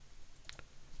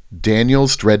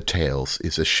Daniel's Dread Tales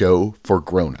is a show for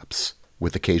grown-ups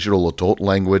with occasional adult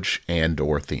language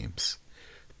and/or themes.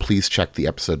 Please check the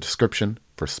episode description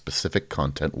for specific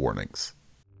content warnings.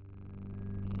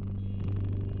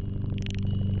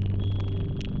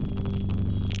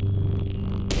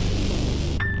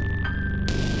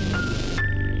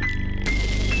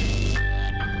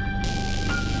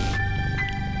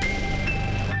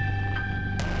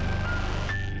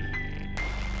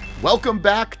 Welcome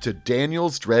back to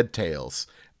Daniel's Dread Tales.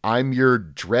 I'm your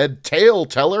Dread Tale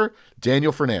teller,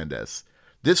 Daniel Fernandez.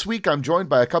 This week I'm joined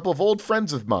by a couple of old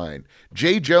friends of mine,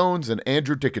 Jay Jones and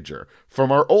Andrew Dickinger,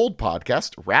 from our old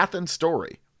podcast, Wrath and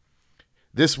Story.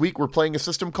 This week we're playing a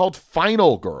system called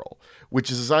Final Girl,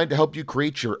 which is designed to help you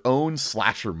create your own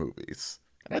slasher movies.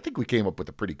 And I think we came up with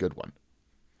a pretty good one.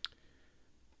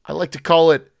 I like to call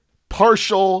it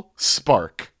Partial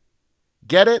Spark.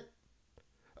 Get it?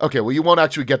 Okay, well, you won't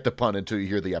actually get the pun until you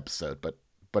hear the episode, but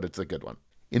it's a good one.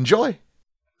 Enjoy.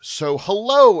 So,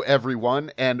 hello,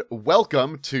 everyone, and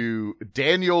welcome to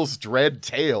Daniel's Dread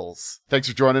Tales. Thanks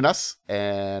for joining us,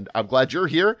 and I'm glad you're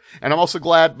here. And I'm also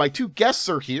glad my two guests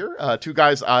are here, two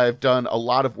guys I've done a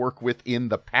lot of work with in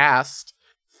the past.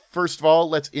 First of all,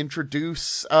 let's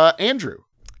introduce Andrew.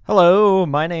 Hello,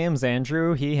 my name's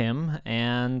Andrew, he, him,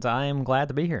 and I'm glad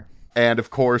to be here. And,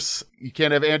 of course, you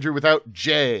can't have Andrew without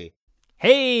Jay.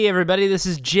 Hey everybody, this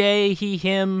is Jay, he,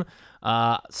 him.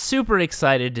 Super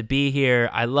excited to be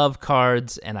here. I love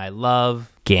cards and I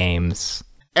love games.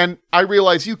 And I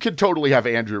realize you could totally have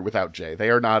Andrew without Jay.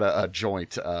 They are not a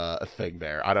joint thing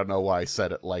there. I don't know why I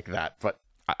said it like that, but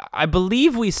I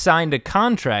believe we signed a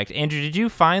contract. Andrew, did you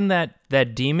find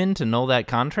that demon to null that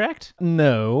contract?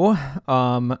 No.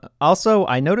 Also,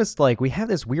 I noticed, we have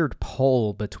this weird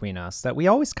pull between us that we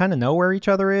always kind of know where each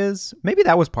other is. Maybe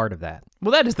that was part of that.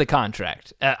 Well, that is the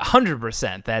contract.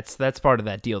 100%. That's part of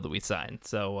that deal that we signed.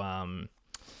 So,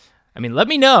 let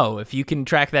me know if you can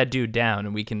track that dude down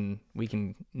and we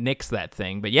can nix that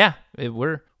thing. But yeah,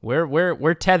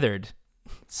 we're tethered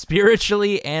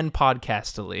spiritually and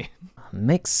podcastily.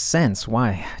 Makes sense why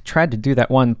I tried to do that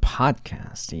one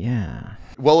podcast, yeah.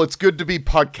 Well, it's good to be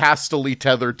podcastily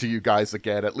tethered to you guys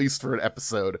again, at least for an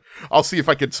episode. I'll see if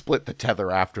I can split the tether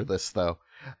after this, though.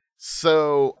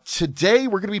 So, today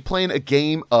we're going to be playing a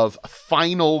game of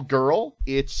Final Girl.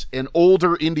 It's an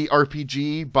older indie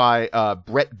RPG by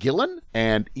Brett Gillen,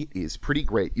 and it is pretty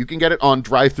great. You can get it on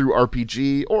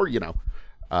DriveThruRPG or,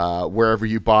 wherever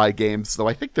you buy games, though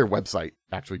I think their website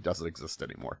actually doesn't exist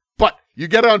anymore. But you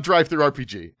get it on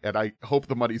DriveThruRPG, and I hope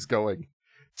the money's going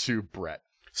to Brett.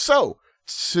 So,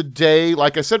 today,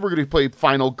 like I said, we're going to be playing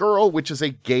Final Girl, which is a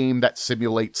game that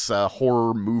simulates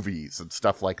horror movies and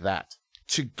stuff like that.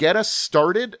 To get us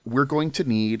started, we're going to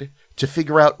need to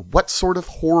figure out what sort of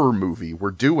horror movie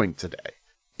we're doing today.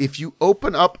 If you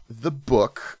open up the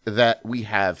book that we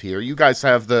have here, do you guys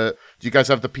have the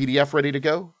PDF ready to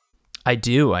go? I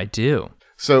do.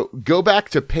 So go back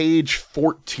to page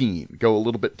 14. Go a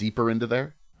little bit deeper into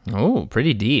there. Oh,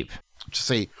 pretty deep. Just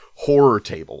say horror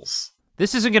tables.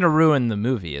 This isn't going to ruin the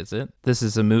movie, is it? This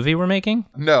is a movie we're making?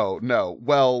 No.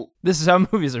 Well, this is how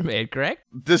movies are made, correct?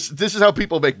 This is how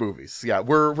people make movies. Yeah,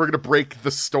 we're going to break the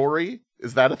story.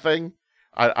 Is that a thing?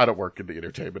 I don't work in the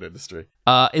entertainment industry.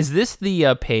 Is this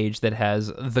the page that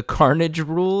has the carnage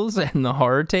rules and the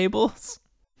horror tables?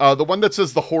 The one that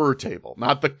says the horror table,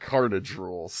 not the carnage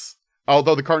rules.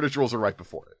 Although the carnage rules are right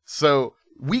before it. So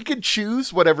we could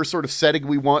choose whatever sort of setting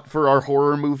we want for our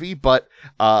horror movie, but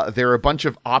there are a bunch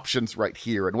of options right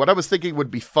here. And what I was thinking would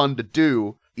be fun to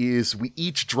do is we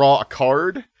each draw a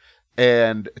card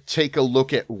and take a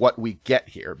look at what we get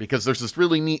here. Because there's this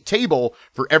really neat table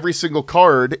for every single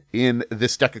card in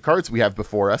this deck of cards we have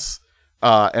before us.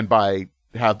 And by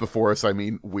have before us, I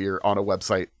mean we're on a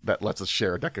website that lets us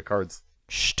share a deck of cards.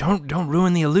 Shh, don't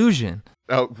ruin the illusion.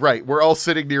 Oh, right. We're all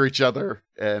sitting near each other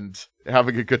and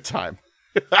having a good time.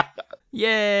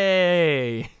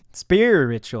 Yay!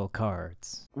 Spiritual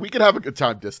cards. We can have a good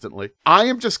time distantly. I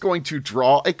am just going to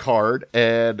draw a card,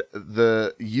 and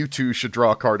you two should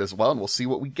draw a card as well, and we'll see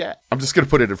what we get. I'm just going to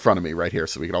put it in front of me right here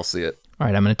so we can all see it. All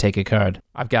right, I'm going to take a card.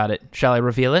 I've got it. Shall I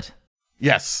reveal it?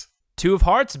 Yes. 2 of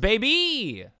hearts,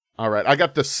 baby! All right, I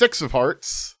got the 6 of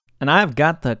hearts. And I've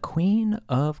got the Queen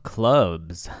of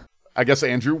Clubs. I guess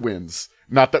Andrew wins.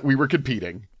 Not that we were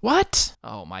competing. What?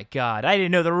 Oh my god, I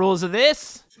didn't know the rules of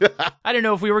this. I didn't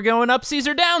know if we were going upsies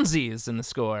or downsies in the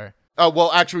score.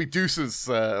 Well, actually, deuces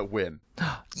win.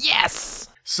 Yes!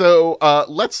 So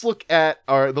let's look at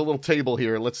the little table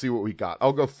here. Let's see what we got.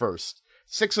 I'll go first.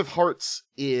 6 of hearts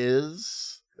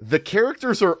is... The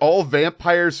characters are all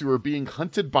vampires who are being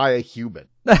hunted by a human.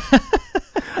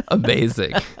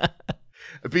 Amazing.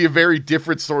 It'd be a very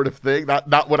different sort of thing.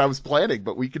 Not what I was planning,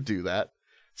 but we could do that.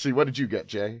 See, what did you get,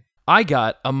 Jay? I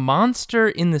got a monster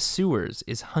in the sewers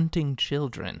is hunting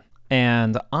children.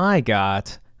 And I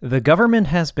got the government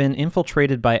has been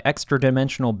infiltrated by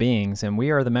extra-dimensional beings, and we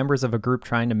are the members of a group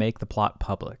trying to make the plot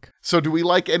public. So do we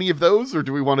like any of those, or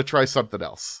do we want to try something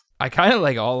else? I kind of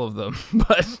like all of them,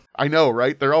 but I know,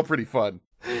 right? They're all pretty fun.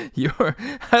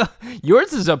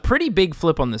 Yours is a pretty big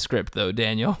flip on the script, though,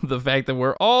 Daniel. The fact that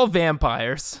we're all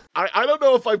vampires. I don't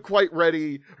know if I'm quite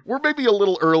ready. We're maybe a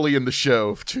little early in the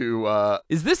show to...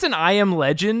 Is this an I Am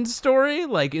Legend story?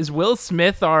 Like, is Will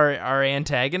Smith our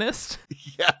antagonist?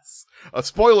 Yes. A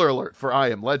spoiler alert for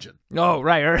I Am Legend. Oh,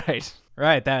 right.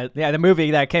 Right, the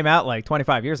movie that came out like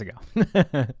 25 years ago.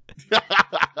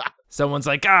 Someone's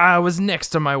like, I was next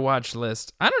to my watch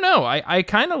list. I don't know. I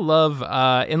kind of love,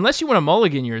 unless you want to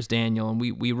mulligan yours, Daniel, and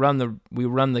we run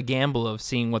the gamble of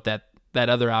seeing what that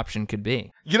other option could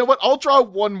be. You know what? I'll draw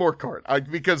one more card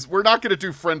because we're not going to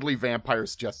do friendly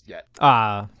vampires just yet.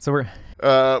 So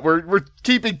we're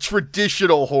keeping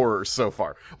traditional horror so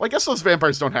far. Well, I guess those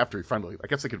vampires don't have to be friendly. I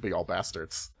guess they could be all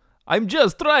bastards. I'm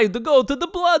just trying to go to the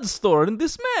blood store, and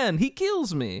this man, he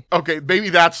kills me. Okay, maybe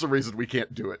that's the reason we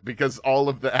can't do it, because all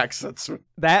of the accents...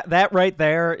 That right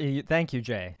there, thank you,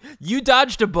 Jay. You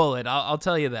dodged a bullet, I'll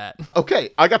tell you that. Okay,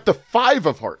 I got the 5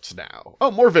 of hearts now. Oh,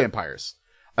 more vampires.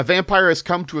 A vampire has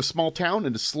come to a small town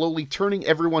and is slowly turning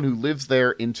everyone who lives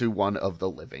there into one of the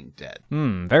living dead.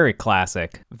 Very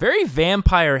classic. Very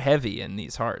vampire heavy in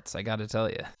these hearts, I gotta tell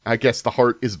you. I guess the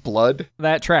heart is blood.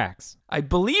 That tracks. I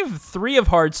believe 3 of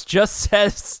hearts just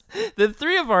says... The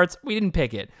 3 of hearts, we didn't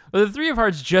pick it, but the 3 of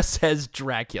hearts just says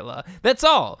Dracula. That's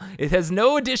all. It has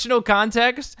no additional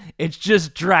context. It's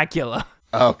just Dracula.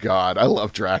 Oh, God, I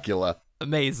love Dracula.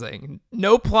 Amazing.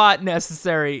 No plot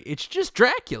necessary. It's just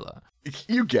Dracula.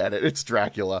 You get it. It's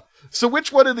Dracula. So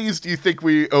which one of these do you think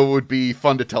would be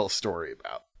fun to tell a story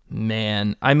about?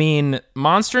 Man, I mean,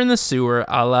 Monster in the Sewer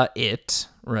a la It,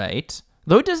 right?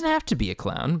 Though it doesn't have to be a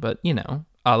clown, but, you know,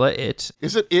 a la It.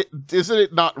 Isn't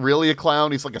it not really a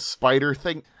clown? He's like a spider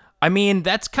thing. I mean,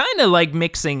 that's kind of like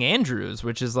mixing Andrews,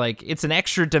 which is like, it's an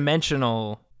extra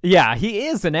dimensional... Yeah, he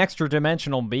is an extra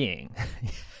dimensional being.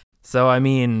 So, I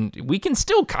mean, we can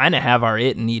still kind of have our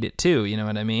It and Eat It too, you know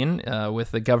what I mean?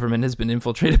 With the government has been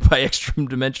infiltrated by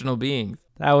extra-dimensional beings.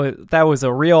 That was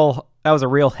a real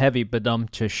heavy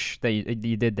badumtish that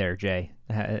you did there, Jay.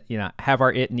 Have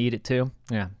our It and Eat It too.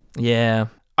 Yeah. Yeah.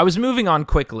 I was moving on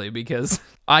quickly because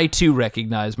I too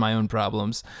recognize my own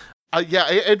problems. Yeah,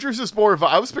 Andrews is more of a...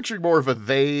 I was picturing more of a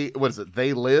they... What is it?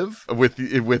 They live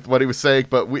with what he was saying,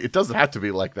 but it doesn't have to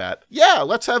be like that. Yeah,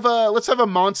 let's have a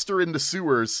monster in the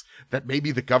sewers that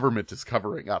maybe the government is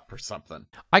covering up or something.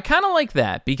 I kind of like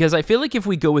that because I feel like if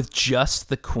we go with just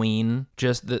the queen,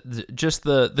 just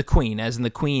the queen, as in the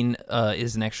queen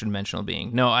is an extra dimensional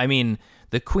being. No, I mean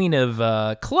the queen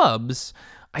of clubs.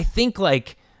 I think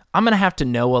like I'm going to have to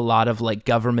know a lot of like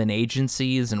government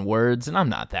agencies and words, and I'm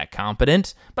not that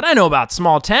competent, but I know about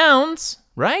small towns,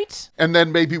 right? And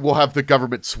then maybe we'll have the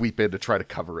government sweep in to try to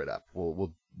cover it up.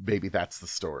 We'll maybe that's the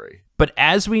story. But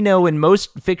as we know in most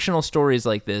fictional stories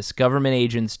like this, government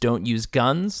agents don't use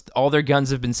guns. All their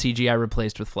guns have been CGI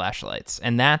replaced with flashlights,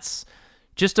 and that's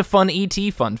just a fun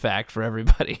E.T. fun fact for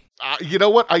everybody. You know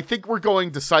what? I think we're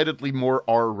going decidedly more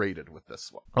R-rated with this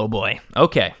one. Oh boy.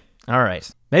 Okay. All right.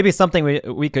 Maybe something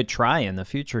we could try in the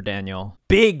future, Daniel.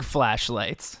 Big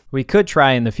flashlights. We could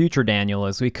try in the future, Daniel,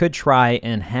 is we could try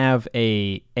and have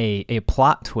a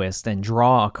plot twist and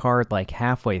draw a card like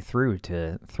halfway through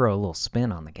to throw a little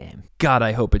spin on the game. God,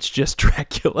 I hope it's just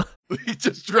Dracula.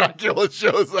 Just Dracula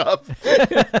shows up.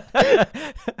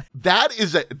 That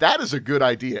is a good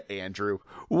idea, Andrew.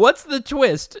 What's the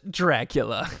twist?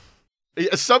 Dracula.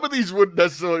 Some of these wouldn't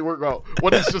necessarily work well.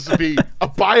 What is supposed to be a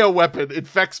bioweapon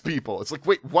infects people? It's like,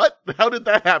 wait, what? How did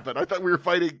that happen? I thought we were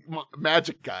fighting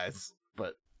magic guys.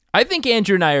 But I think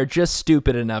Andrew and I are just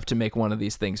stupid enough to make one of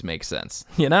these things make sense.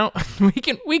 You know,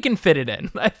 we can fit it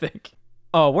in, I think.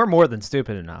 Oh, we're more than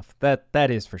stupid enough. That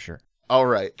is for sure. All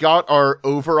right. Got our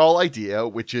overall idea,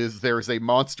 which is there's a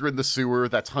monster in the sewer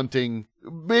that's hunting.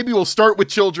 Maybe we'll start with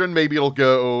children. Maybe it'll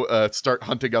go start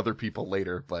hunting other people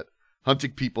later, but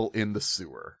hunting people in the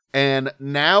sewer. And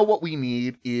now what we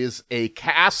need is a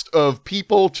cast of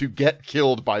people to get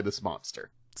killed by this monster.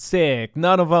 Sick.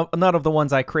 None of the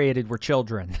ones I created were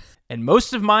children. And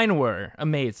most of mine were.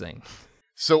 Amazing.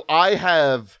 So I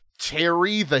have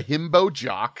Terry, the himbo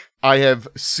jock. I have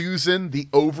Susan, the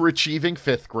overachieving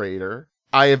 5th grader.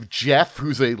 I have Jeff,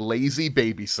 who's a lazy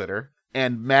babysitter.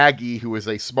 And Maggie, who is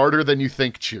a smarter than you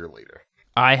think cheerleader.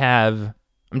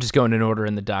 I'm just going in order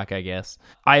in the doc, I guess.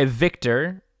 I have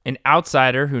Victor, an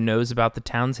outsider who knows about the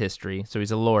town's history, so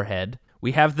he's a lorehead.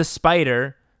 We have the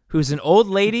Spider, who's an old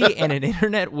lady and an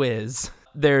internet whiz.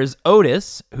 There's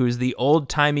Otis, who's the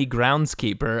old-timey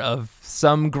groundskeeper of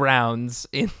some grounds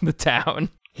in the town.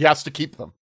 He has to keep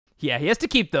them. Yeah, he has to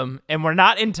keep them, and we're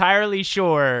not entirely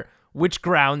sure which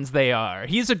grounds they are.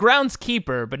 He's a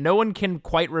groundskeeper, but no one can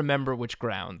quite remember which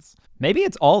grounds. Maybe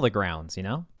it's all the grounds, you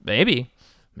know? Maybe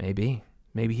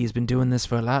he's been doing this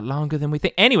for a lot longer than we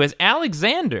think. Anyways,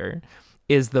 Alexander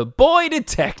is the boy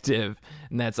detective,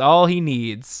 and that's all he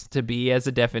needs to be as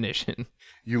a definition.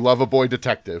 You love a boy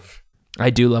detective. I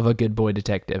do love a good boy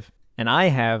detective. And I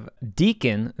have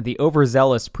Deacon, the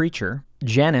overzealous preacher,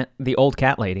 Janet, the old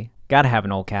cat lady. Gotta have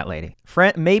an old cat lady.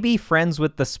 Maybe friends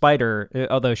with the Spider,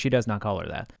 although she does not call her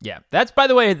that. Yeah, that's, by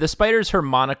the way, the Spider's her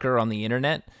moniker on the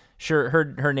internet. Sure,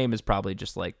 her name is probably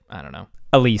just like, I don't know,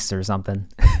 Elise or something.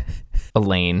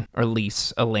 Elaine, or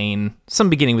Lise, Elaine, some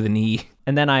beginning with an E.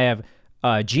 And then I have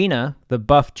Gina, the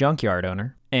buff junkyard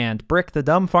owner, and Brick, the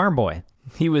dumb farm boy.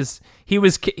 He was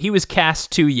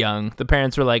cast too young. The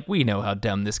parents were like, we know how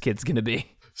dumb this kid's gonna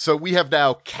be. So we have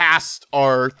now cast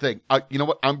our thing. You know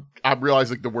what? I'm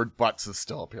realizing the word butts is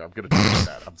still up here. I'm going to change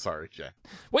that. I'm sorry, Jay.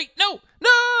 Wait, no!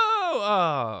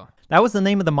 Oh. That was the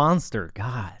name of the monster.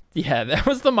 God. Yeah, that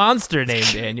was the monster name,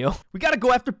 Daniel. We gotta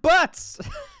go after Butts!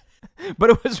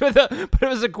 But it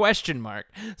was a question mark.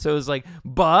 So it was like,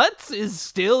 Butts is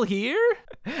still here?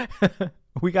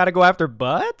 We gotta go after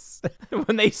Butts?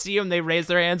 When they see him, they raise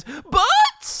their hands,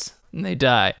 Butts! And they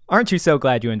die. Aren't you so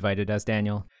glad you invited us,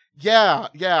 Daniel? Yeah,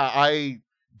 I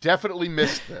definitely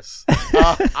missed this.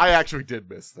 I actually did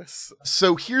miss this.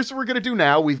 So here's what we're going to do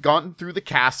now. We've gotten through the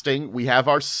casting. We have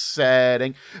our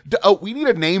setting. We need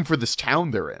a name for this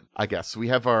town they're in, I guess. We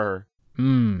have our...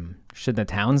 Should the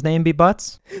town's name be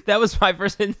Butts? That was my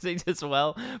first instinct as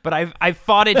well, but I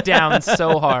fought it down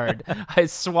so hard. I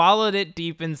swallowed it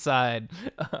deep inside.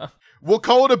 We'll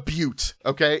call it a butte,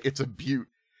 okay? It's a butte.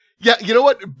 Yeah, you know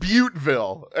what?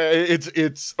 Butteville.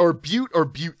 It's or Butte or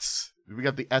Buttes. We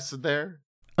got the S in there.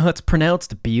 It's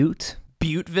pronounced Butte.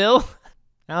 Butteville?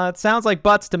 It sounds like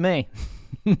Butts to me.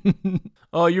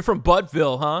 Oh, you're from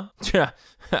Buttville, huh?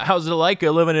 How's it like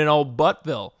living in old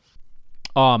Buttville?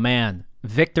 Oh man,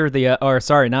 Victor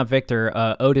not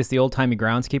Victor. Otis, the old-timey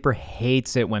groundskeeper,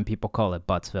 hates it when people call it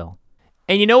Buttsville.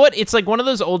 And you know what? It's like one of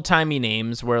those old-timey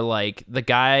names where like the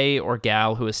guy or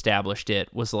gal who established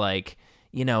it was like,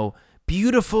 you know,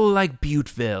 beautiful like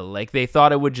Butteville. Like they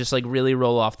thought it would just like really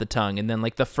roll off the tongue. And then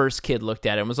like the first kid looked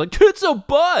at it and was like, it's a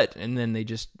butt. And then they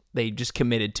just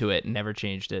committed to it and never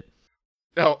changed it.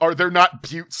 Now, are there not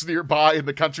buttes nearby in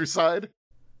the countryside?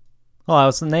 Well,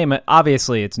 it's the name.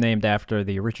 Obviously, it's named after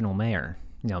the original mayor,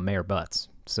 Mayor Butts.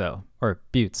 So, or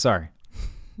Buttes, sorry.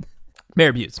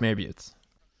 Mayor Buttes.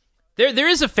 There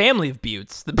is a family of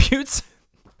Buttes.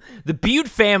 The Butte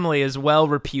family is well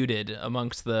reputed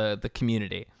amongst the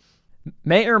community.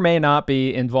 May or may not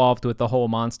be involved with the whole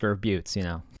monster of Buttes,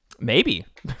 Maybe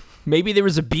there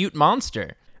was a Butte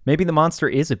monster. Maybe the monster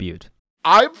is a Butte.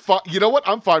 I'm fine. You know what?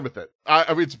 I'm fine with it.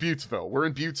 I mean, it's Buttesville. We're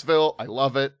in Buttesville. I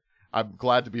love it. I'm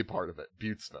glad to be a part of it.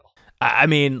 Buttesville. I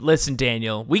mean, listen,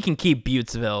 Daniel, we can keep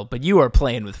Buttesville, but you are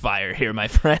playing with fire here, my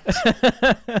friend.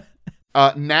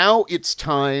 Now it's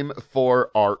time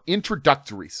for our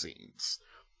introductory scenes.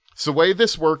 So the way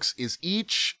this works is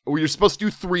you're supposed to do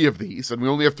 3 of these, and we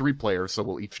only have 3 players, so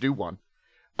we'll each do 1.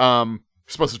 You're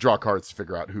supposed to draw cards to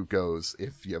figure out who goes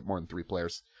if you have more than 3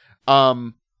 players.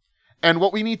 And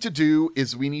what we need to do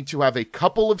is we need to have a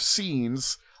couple of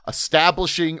scenes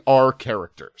establishing our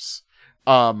characters.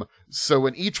 So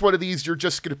in each one of these, you're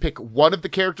just going to pick one of the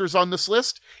characters on this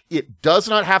list. It does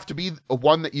not have to be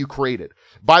one that you created.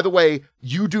 By the way,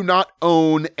 you do not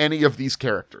own any of these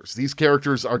characters. These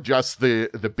characters are just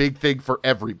the big thing for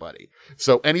everybody.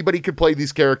 So anybody can play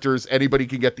these characters. Anybody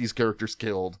can get these characters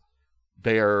killed.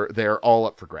 They're all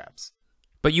up for grabs.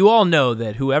 But you all know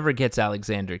that whoever gets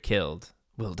Alexander killed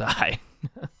will die.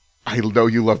 I know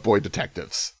you love boy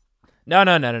detectives. No.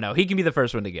 He can be the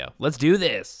first one to go. Let's do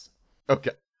this.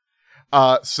 Okay.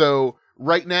 So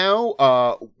right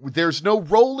now, there's no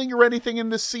rolling or anything in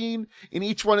this scene. In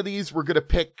each one of these, we're going to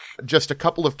pick just a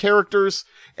couple of characters,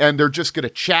 and they're just going to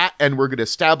chat, and we're going to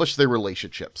establish their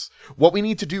relationships. What we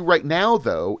need to do right now,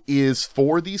 though, is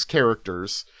for these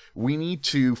characters, we need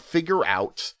to figure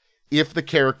out if the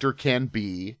character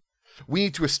we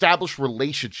need to establish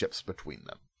relationships between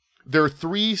them. There are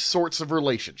 3 sorts of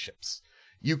relationships.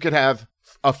 You could have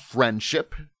a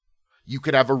friendship, you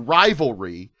could have a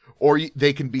rivalry, or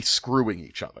they can be screwing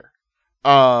each other.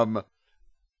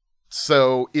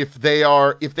 So if they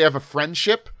have a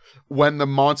friendship, when the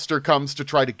monster comes to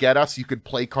try to get us, you could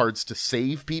play cards to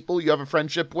save people you have a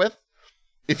friendship with.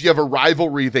 If you have a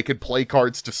rivalry, they could play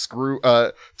cards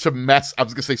to to mess. I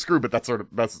was gonna say screw, but that's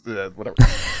whatever.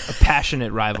 A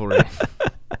passionate rivalry.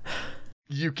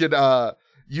 You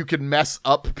can mess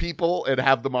up people and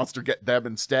have the monster get them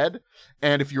instead.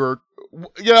 And if you're,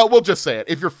 we'll just say it.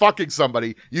 If you're fucking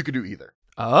somebody, you can do either.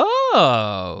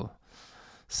 Oh,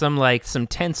 some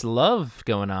tense love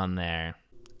going on there.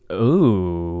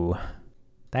 Ooh,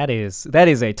 that is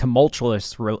a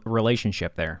tumultuous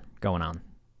relationship there going on.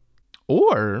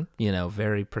 Or,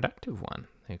 very productive one.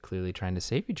 They're clearly trying to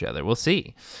save each other. We'll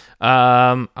see.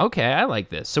 Okay, I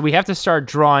like this. So we have to start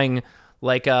drawing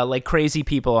like crazy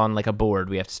people on like a board.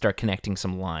 We have to start connecting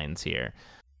some lines here.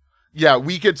 Yeah,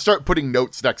 we could start putting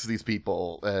notes next to these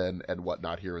people and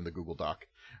whatnot here in the Google Doc.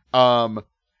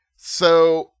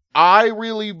 So I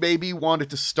really maybe wanted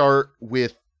to start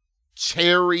with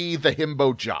Terry the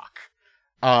himbo jock.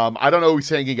 I don't know who he's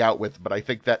hanging out with, but I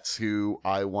think that's who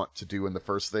I want to do in the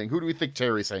first thing. Who do we think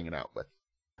Terry's hanging out with?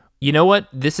 You know what?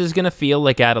 This is going to feel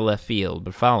like out of left field,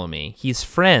 but follow me. He's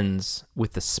friends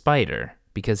with the spider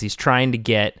because he's trying to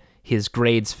get his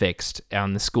grades fixed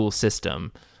on the school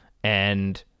system,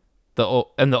 and the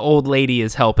old lady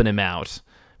is helping him out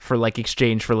for like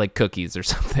exchange for like cookies or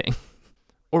something.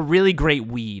 Or really great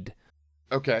weed.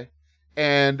 Okay.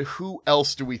 And who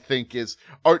else do we think is...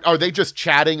 Are they just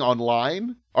chatting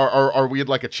online? Are we in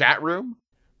like a chat room?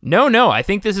 No. I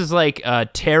think this is like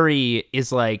Terry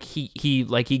is like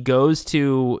he goes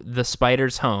to the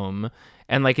spider's home,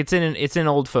 and like it's in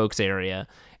old folks area,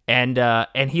 and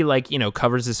he like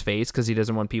covers his face because he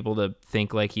doesn't want people to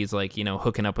think like he's like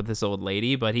hooking up with this old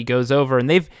lady. But he goes over, and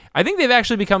I think they've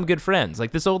actually become good friends.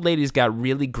 Like this old lady's got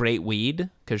really great weed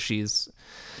because she's.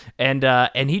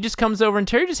 And he just comes over, and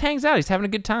Terry just hangs out. He's having a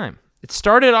good time. It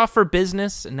started off for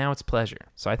business, and now it's pleasure.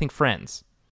 So I think friends.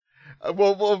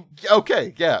 Well,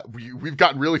 okay, yeah. We've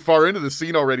gotten really far into the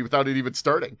scene already without it even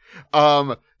starting.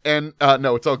 No,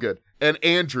 it's all good. And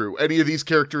Andrew, any of these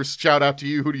characters shout out to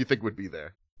you? Who do you think would be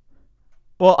there?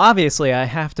 Well, obviously, I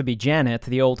have to be Janet,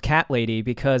 the old cat lady,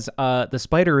 because the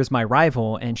spider is my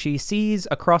rival, and she sees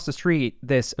across the street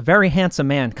this very handsome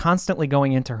man constantly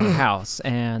going into her house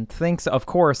and thinks, of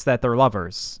course, that they're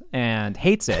lovers and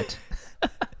hates it.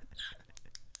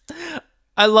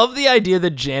 I love the idea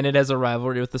that Janet has a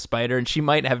rivalry with the spider, and she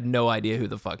might have no idea who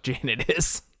the fuck Janet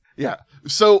is. Yeah.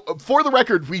 So, for the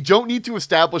record, we don't need to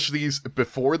establish these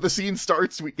before the scene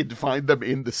starts. We can define them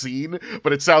in the scene,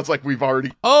 but it sounds like we've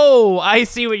already... Oh, I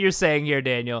see what you're saying here,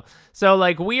 Daniel. So,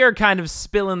 like, we are kind of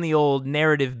spilling the old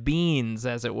narrative beans,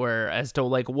 as it were, as to,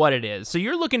 like, what it is. So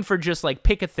you're looking for just, like,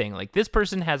 pick a thing. Like, this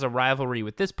person has a rivalry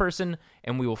with this person,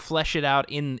 and we will flesh it out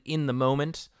in the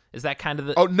moment. Is that kind of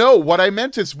the... Oh, no, what I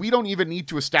meant is we don't even need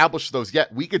to establish those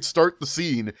yet. We could start the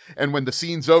scene, and when the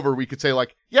scene's over, we could say,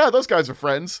 like, yeah, those guys are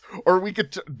friends. Or we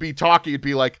could be talking and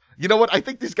be like, you know what, I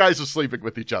think these guys are sleeping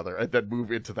with each other, and then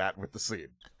move into that with the scene.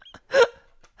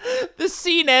 The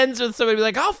scene ends with somebody be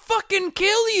like, I'll fucking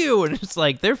kill you! And it's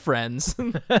like, they're friends.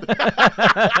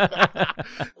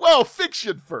 Well,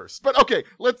 fiction first. But okay,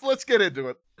 let's get into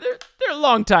it. They're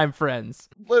longtime friends.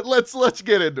 Let's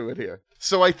get into it here.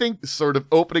 So I think sort of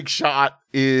opening shot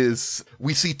is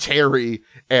we see Terry,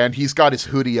 and he's got his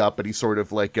hoodie up, and he's sort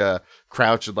of like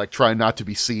crouched and like trying not to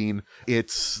be seen.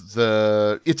 It's in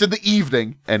the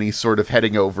evening, and he's sort of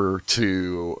heading over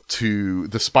to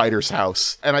the spider's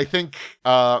house. And I think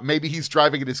maybe he's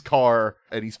driving in his car,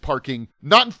 and he's parking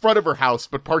not in front of her house,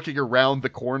 but parking around the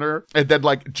corner, and then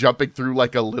like jumping through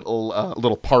like a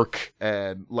little park,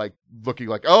 and like looking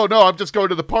like, oh no, I'm just going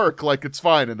to the park, like it's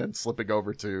fine, and then slipping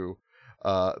over to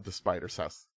the spider's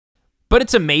house. But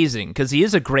it's amazing because he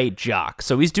is a great jock.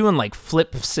 So he's doing like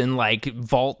flips and like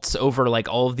vaults over like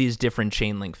all of these different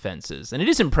chain link fences. And it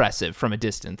is impressive from a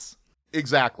distance.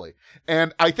 Exactly.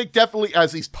 And I think definitely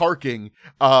as he's parking,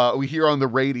 we hear on the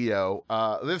radio,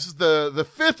 this is the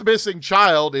fifth missing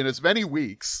child in as many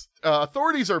weeks.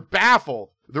 Authorities are baffled.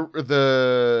 And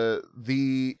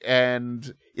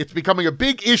it's becoming a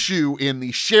big issue in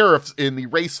the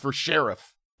race for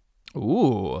sheriff.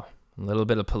 Ooh. A little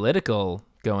bit of political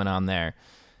going on there.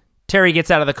 Terry gets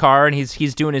out of the car, and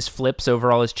he's doing his flips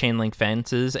over all his chain link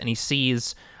fences, and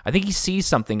I think he sees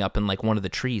something up in like one of the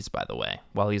trees, by the way,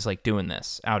 while he's like doing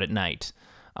this out at night.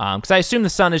 Because I assume the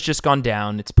sun has just gone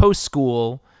down. It's post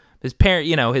school. His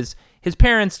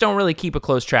parents don't really keep a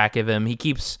close track of him.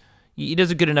 He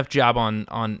does a good enough job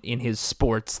on in his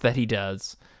sports that he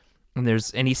does.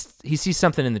 And he sees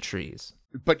something in the trees.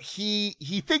 But he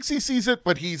thinks he sees it,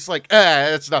 but he's like,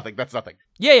 that's nothing. That's nothing.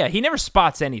 Yeah. He never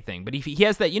spots anything, but he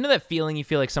has that, that feeling you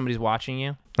feel like somebody's watching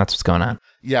you? That's what's going on.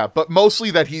 Yeah, but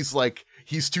mostly that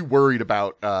he's too worried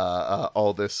about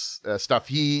all this stuff.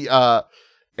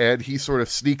 And he sort of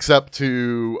sneaks up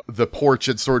to the porch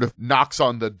and sort of knocks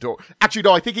on the door. Actually,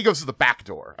 no, I think he goes to the back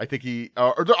door. I think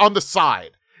or on the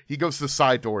side. He goes to the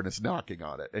side door and is knocking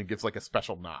on it and gives like a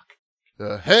special knock.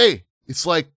 Hey, it's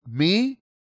like me.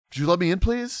 Could you let me in,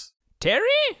 please? Terry?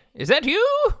 Is that you?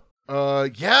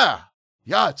 Yeah,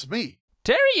 it's me.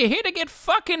 Terry, you here to get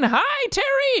fucking high,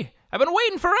 Terry? I've been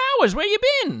waiting for hours. Where you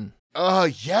been?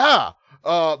 Yeah.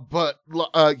 Could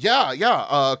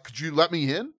you let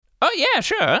me in? Oh, yeah,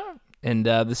 sure. And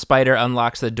the spider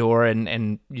unlocks the door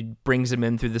and brings him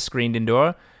in through the screened-in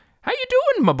door. How you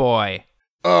doing, my boy?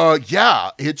 Yeah,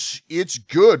 it's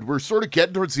good. We're sort of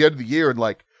getting towards the end of the year, and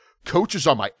like, Coach is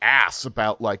on my ass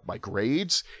about like my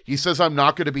grades. He says I'm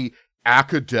not going to be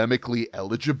academically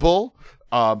eligible.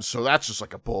 So that's just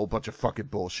like a bunch of fucking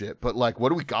bullshit. But like, what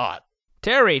do we got?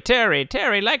 Terry,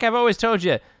 like I've always told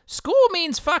you, school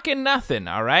means fucking nothing,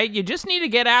 all right? You just need to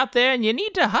get out there and you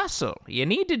need to hustle. You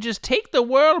need to just take the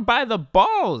world by the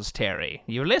balls, Terry.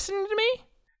 You listening to me?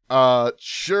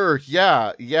 Sure.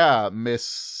 Yeah,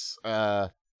 Miss,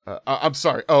 I'm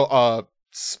sorry.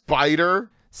 Spider?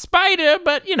 Spider,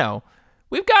 but,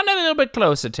 we've gotten a little bit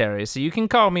closer, Terry, so you can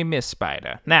call me Miss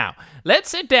Spider. Now, let's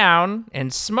sit down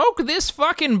and smoke this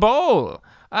fucking bowl.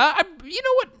 You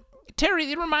know what,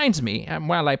 Terry, it reminds me,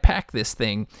 while I pack this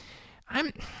thing, I'm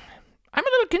a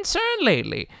little concerned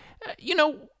lately.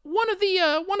 One of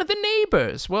the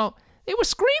neighbors, well, they were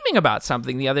screaming about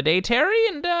something the other day, Terry,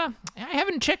 and I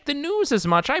haven't checked the news as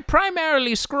much. I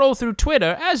primarily scroll through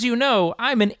Twitter. As you know,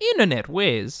 I'm an internet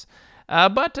whiz.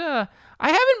 But I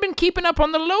haven't been keeping up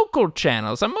on the local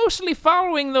channels. I'm mostly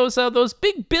following those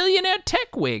big billionaire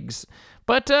tech wigs.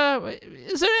 But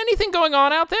is there anything going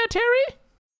on out there, Terry?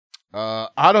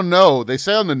 I don't know. They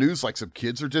say on the news like some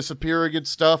kids are disappearing and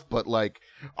stuff, but like,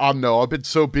 no, I've been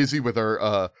so busy with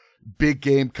our big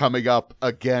game coming up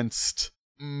against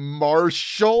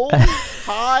Marshall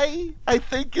High, I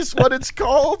think is what it's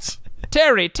called.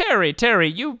 Terry,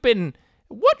 you've been...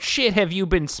 What shit have you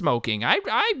been smoking? I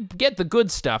get the good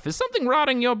stuff. Is something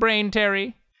rotting your brain,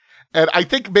 Terry? And I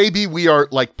think maybe we are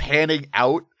like panning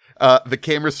out. The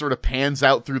camera sort of pans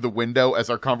out through the window as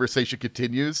our conversation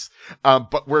continues.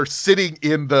 But we're sitting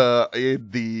in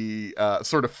the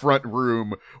sort of front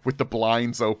room with the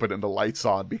blinds open and the lights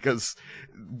on, because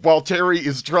while Terry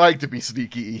is trying to be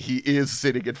sneaky, he is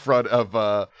sitting in front of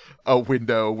a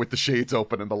window with the shades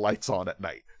open and the lights on at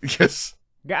night. Yes.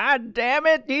 God damn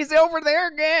it, he's over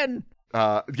there again.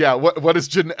 Yeah, what is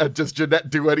does Jeanette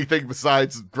do anything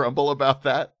besides grumble about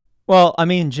that? Well, I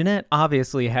mean, Jeanette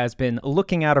obviously has been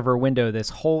looking out of her window this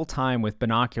whole time with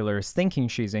binoculars, thinking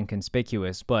she's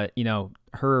inconspicuous, but,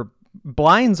 her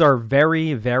blinds are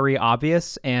very, very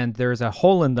obvious, and there's a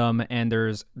hole in them, and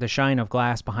there's the shine of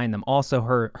glass behind them. Also,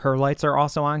 her lights are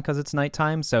also on because it's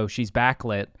nighttime, so she's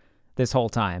backlit this whole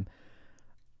time.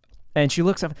 And she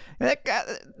looks up. That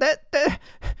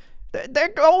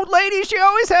old lady, she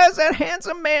always has that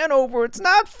handsome man over. It's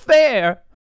not fair.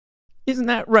 Isn't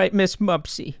that right, Miss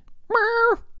Mupsy?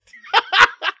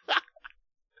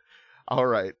 All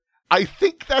right. I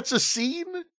think that's a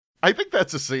scene. Yeah, I think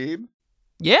it's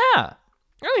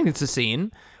a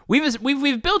scene.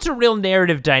 We've built a real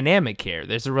narrative dynamic here.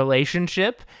 There's a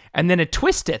relationship, and then a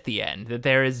twist at the end that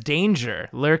there is danger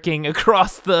lurking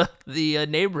across the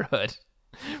neighborhood.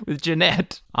 With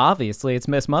Jeanette. Obviously, it's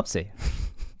Miss Mupsy,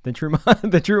 the true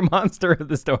monster of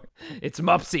the story. It's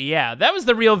Mupsy, yeah. That was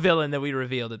the real villain that we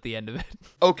revealed at the end of it.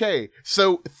 Okay,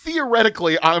 so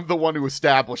theoretically, I'm the one who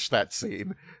established that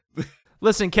scene.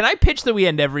 Listen, can I pitch that we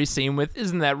end every scene with,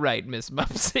 isn't that right, Miss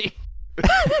Mupsy?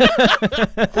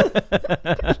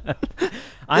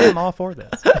 I am all for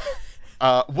this.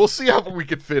 We'll see how we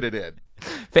can fit it in.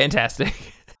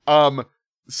 Fantastic.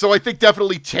 So I think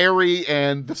definitely Terry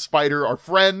and the spider are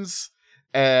friends,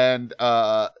 and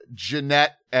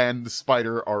Jeanette and the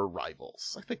spider are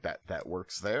rivals. I think that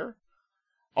works there.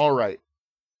 All right.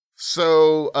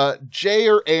 So Jay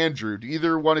or Andrew, do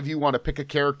either one of you want to pick a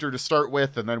character to start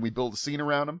with, and then we build a scene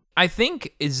around him? I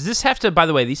think, by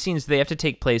the way, these scenes, they have to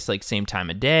take place like same time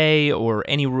of day, or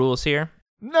any rules here?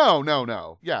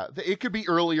 No. Yeah, it could be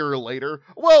earlier or later.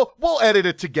 Well, we'll edit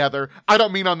it together. I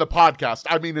don't mean on the podcast.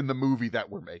 I mean in the movie that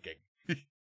we're making.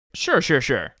 Sure.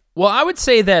 Well, I would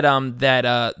say that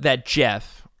that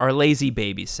Jeff, our lazy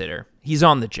babysitter, he's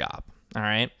on the job. All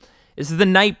right. This is the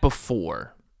night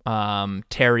before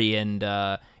Terry and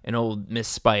old Miss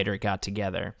Spider got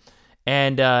together,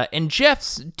 and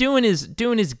Jeff's doing his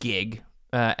gig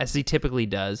as he typically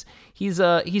does. He's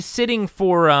sitting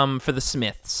for the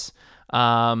Smiths.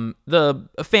 The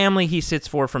family he sits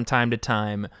for from time to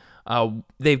time,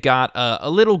 they've got a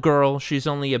little girl. She's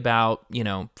only about,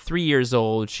 3 years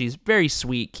old. She's very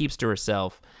sweet, keeps to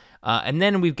herself. And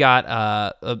then we've got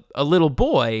a little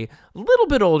boy, a little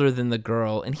bit older than the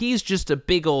girl, and he's just a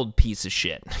big old piece of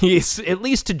shit. He's, at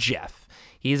least to Jeff.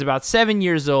 He's about 7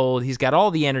 years old. He's got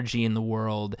all the energy in the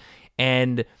world.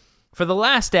 And for the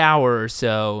last hour or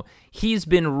so, he's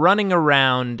been running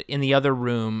around in the other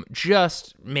room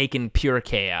just making pure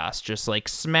chaos, just like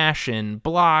smashing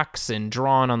blocks and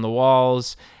drawing on the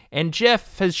walls. And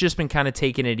Jeff has just been kind of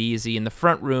taking it easy in the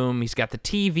front room. He's got the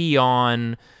TV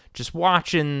on, just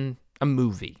watching a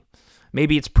movie.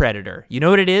 Maybe it's Predator. You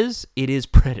know what it is? It is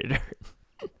Predator.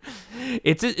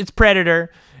 It's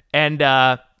Predator, and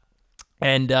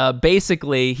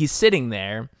basically he's sitting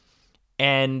there,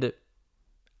 and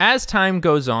as time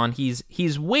goes on,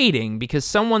 he's waiting because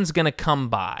someone's gonna come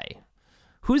by.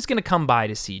 Who's gonna come by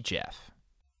to see Jeff?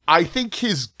 I think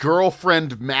his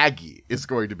girlfriend Maggie is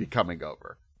going to be coming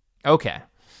over. Okay,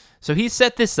 so he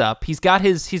set this up. He's got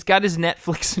his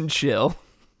Netflix and chill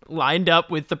lined up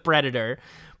with the Predator,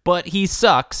 but he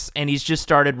sucks, and he's just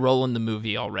started rolling the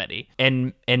movie already,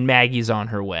 and Maggie's on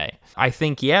her way. I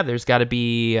think, there's got to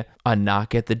be a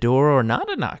knock at the door or not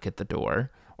a knock at the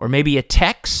door, or maybe a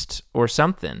text or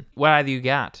something. What either you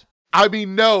got? I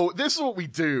mean, no, this is what we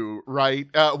do, right?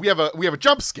 We have a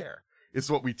jump scare. It's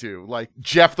what we do. Like,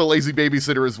 Jeff, the lazy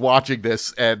babysitter, is watching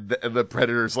this, and the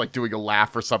Predator's like doing a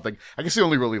laugh or something. I guess he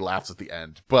only really laughs at the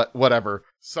end, but whatever.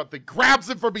 Something grabs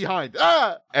him from behind.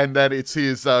 Ah! And then it's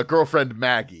his girlfriend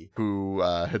Maggie, who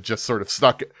had just sort of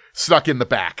snuck in the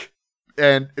back.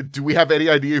 And do we have any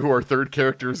idea who our third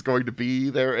character is going to be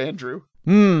there, Andrew?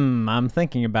 I'm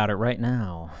thinking about it right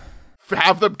now.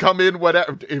 Have them come in,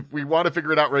 whatever. If we want to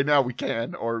figure it out right now, we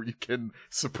can, or you can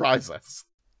surprise us.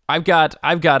 I've got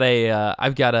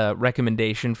a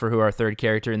recommendation for who our third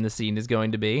character in the scene is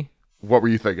going to be. What were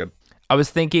you thinking? I was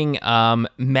thinking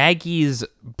Maggie's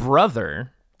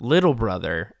little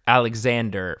brother,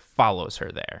 Alexander, follows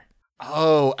her there.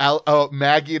 Oh,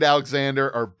 Maggie and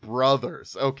Alexander are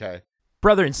brothers. Okay.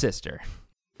 Brother and sister.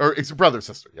 Or it's brother,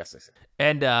 sister. Yes, I see.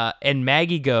 And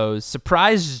Maggie goes,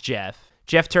 surprises Jeff.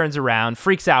 Jeff turns around,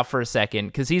 freaks out for a second,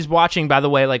 because he's watching, by the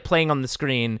way, like playing on the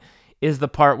screen is the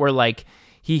part where like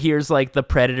he hears like the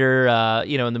Predator,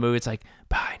 in the movie, it's like,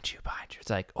 behind you. It's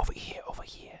like, over here.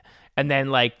 And then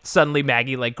like suddenly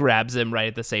Maggie like grabs him right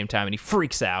at the same time and he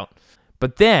freaks out.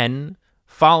 But then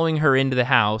following her into the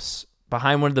house,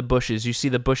 behind one of the bushes, you see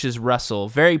the bushes rustle,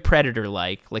 very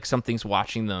Predator-like, like something's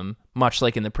watching them, much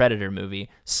like in the Predator movie.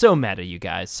 So meta, you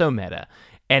guys, so meta.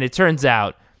 And it turns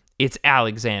out it's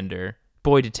Alexander,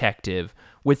 boy detective,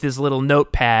 with his little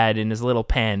notepad and his little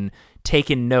pen,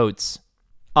 taking notes.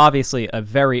 Obviously, a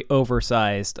very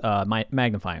oversized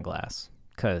magnifying glass,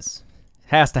 because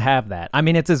has to have that. I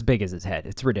mean, it's as big as his head.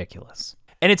 It's ridiculous.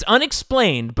 And it's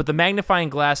unexplained, but the magnifying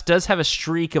glass does have a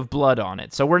streak of blood on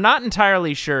it. So we're not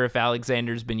entirely sure if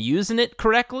Alexander's been using it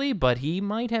correctly, but he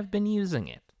might have been using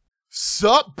it.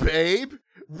 Sup, babe?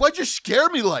 Why'd you scare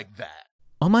me like that?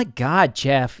 Oh my God,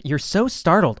 Jeff, you're so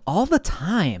startled all the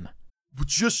time.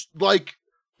 Just I'm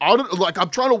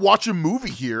trying to watch a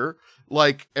movie here,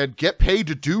 and get paid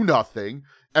to do nothing,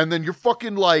 and then you're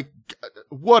fucking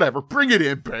whatever, bring it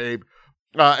in, babe.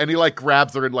 And he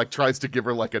grabs her and tries to give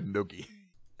her a noogie.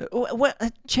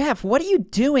 What, Jeff, what are you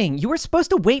doing? You were supposed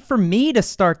to wait for me to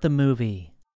start the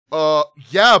movie.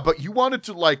 Yeah, but you wanted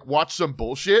to watch some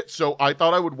bullshit, so I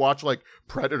thought I would watch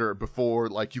Predator before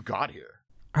you got here.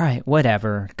 All right,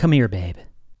 whatever. Come here, babe.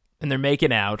 And they're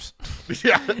making out.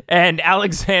 Yeah. And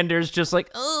Alexander's just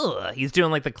ugh. He's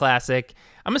doing the classic.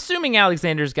 I'm assuming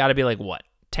Alexander's got to be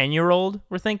 10-year-old,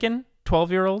 we're thinking?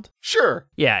 12-year-old? Sure.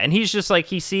 Yeah, and he's just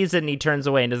he sees it and he turns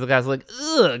away and the guy's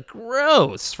ugh,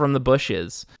 gross, from the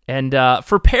bushes. And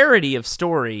for parody of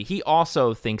story, he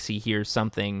also thinks he hears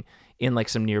something in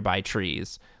some nearby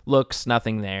trees. Looks,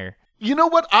 nothing there. You know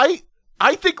what? I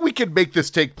think we can make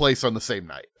this take place on the same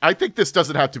night. I think this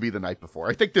doesn't have to be the night before.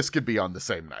 I think this could be on the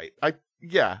same night.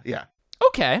 Yeah.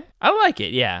 Okay, I like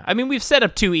it, yeah. I mean, we've set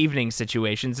up 2 evening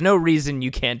situations. No reason you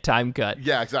can't time cut.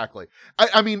 Yeah, exactly.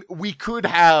 I mean, we could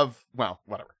have,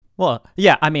 whatever. Well,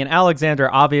 yeah, I mean,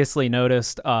 Alexander obviously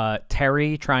noticed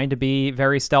Terry trying to be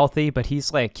very stealthy, but he's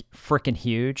freaking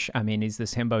huge. I mean, he's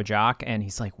this himbo jock, and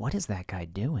he's what is that guy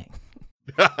doing?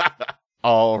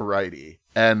 Alrighty.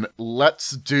 And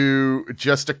let's do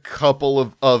just a couple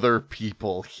of other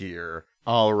people here.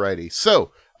 Alrighty.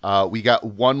 So, We got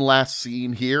one last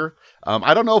scene here.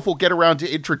 I don't know if we'll get around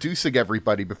to introducing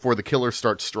everybody before the killer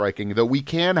starts striking, though we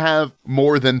can have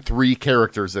more than 3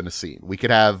 characters in a scene. We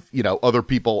could have, other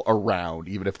people around,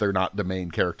 even if they're not the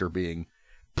main character being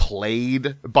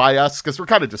played by us, because we're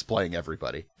kind of just playing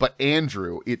everybody. But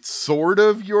Andrew, it's sort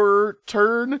of your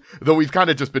turn, though we've kind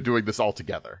of just been doing this all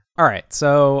together. All right,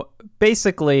 so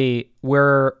basically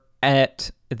we're at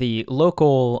the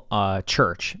local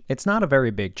church. It's not a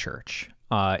very big church.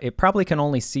 It probably can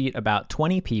only seat about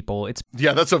 20 people.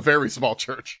 Yeah, that's a very small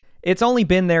church. It's only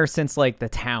been there since, the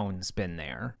town's been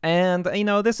there. And,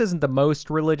 this isn't the most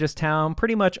religious town.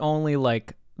 Pretty much only,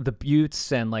 the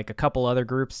Buttes and, a couple other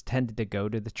groups tended to go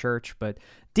to the church. But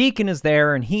Deacon is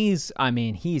there, and he's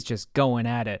just going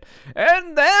at it.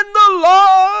 And then the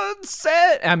Lord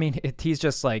said... he's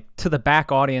just, to the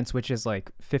back audience, which is,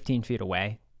 15 feet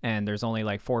away. And there's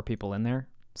only, 4 people in there.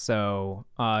 So,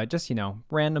 just,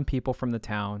 random people from the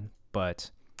town. But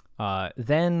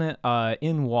then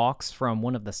in walks from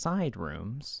one of the side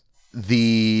rooms.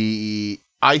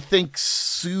 I think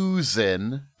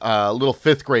Susan, little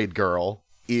 5th grade girl,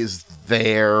 is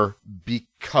there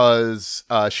because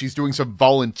she's doing some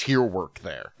volunteer work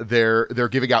there. They're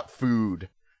giving out food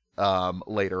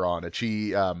later on. And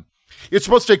she... it's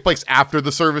supposed to take place after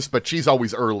the service, but she's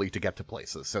always early to get to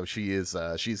places. So she's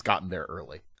gotten there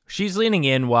early. She's leaning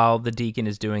in while the deacon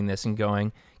is doing this and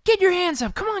going, "Get your hands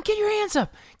up. Come on, get your hands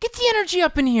up. Get the energy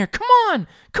up in here. Come on.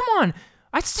 Come on.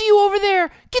 I see you over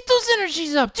there. Get those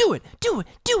energies up. Do it. Do it.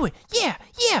 Do it. Yeah,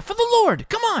 for the Lord.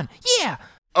 Come on. Yeah."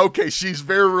 Okay, she's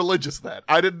very religious then.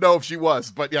 I didn't know if she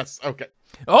was, but yes, okay.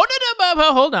 Oh,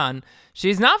 no, hold on.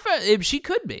 She's not, she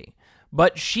could be.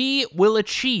 But she will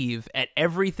achieve at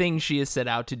everything she is set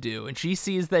out to do. And she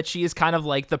sees that she is kind of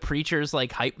like the preacher's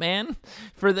hype man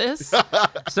for this.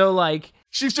 So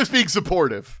she's just being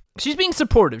supportive. She's being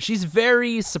supportive. She's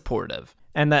very supportive.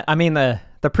 And the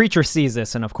preacher sees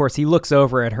this, and of course he looks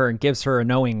over at her and gives her a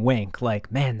knowing wink,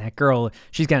 man, that girl,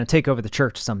 she's going to take over the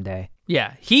church someday.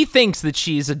 Yeah, he thinks that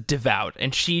she's a devout,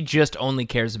 and she just only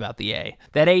cares about the A.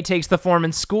 That A takes the form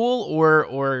in school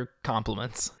or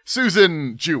compliments.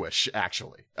 Susan Jewish,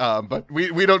 actually. But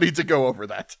we don't need to go over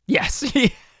that. Yes.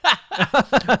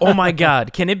 Oh my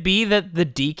God. Can it be that the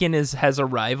deacon has a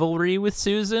rivalry with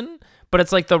Susan? But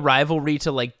it's the rivalry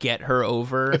to get her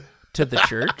over to the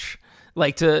church?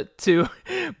 But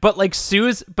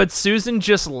Susan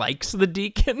just likes the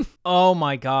deacon. Oh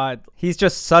my God. He's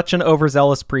just such an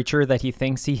overzealous preacher that he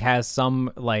thinks he has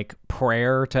some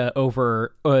prayer to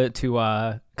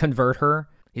convert her.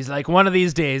 He's like, "One of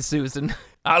these days, Susan,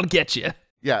 I'll get you."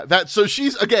 Yeah, so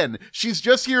she's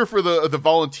just here for the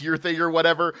volunteer thing or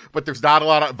whatever, but there's not a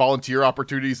lot of volunteer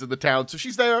opportunities in the town. So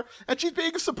she's there and she's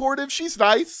being supportive. She's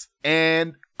nice.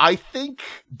 And I think,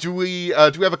 do we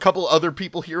have a couple other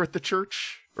people here at the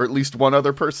church, or at least one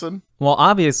other person? Well,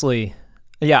 obviously,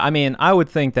 yeah, I would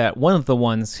think that one of the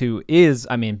ones who is,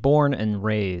 born and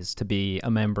raised to be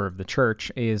a member of the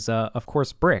church is, of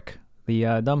course, Brick,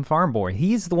 the dumb farm boy.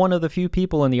 He's one of the few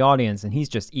people in the audience, and he's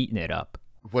just eating it up.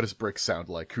 What does Brick sound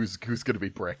like? Who's going to be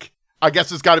Brick? I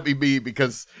guess it's got to be me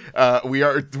because we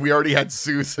already had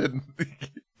Susan.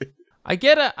 I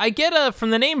get a from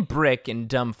the name Brick and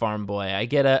Dumb Farm Boy. I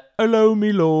get a "Hello,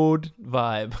 me lord"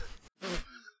 vibe.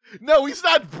 No, he's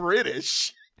not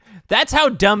British. That's how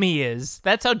dumb he is.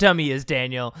 That's how dumb he is,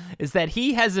 Daniel. Is that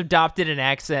he has adopted an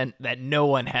accent that no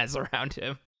one has around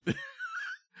him.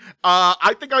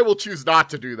 I think I will choose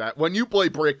not to do that. When you play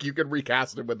Brick, you can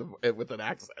recast him with an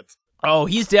accent. Oh,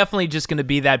 he's definitely just going to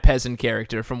be that peasant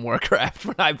character from Warcraft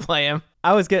when I play him.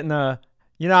 I was getting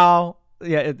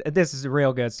this is a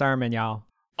real good sermon, y'all.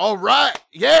 All right.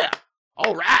 Yeah.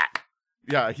 All right.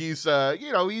 Yeah, he's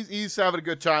he's having a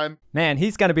good time. Man,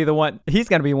 he's going to be the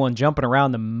one jumping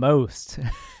around the most.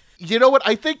 You know what?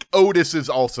 I think Otis is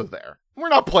also there. We're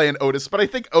not playing Otis, but I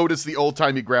think Otis, the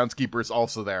old-timey groundskeeper, is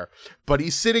also there. But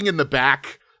he's sitting in the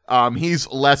back. He's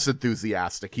less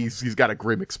enthusiastic. He's got a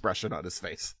grim expression on his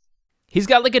face. He's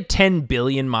got a 10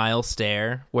 billion mile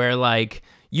stare where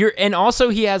and also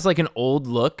he has an old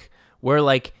look where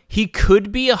he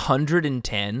could be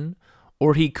 110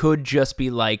 or he could just be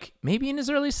maybe in his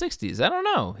early 60s. I don't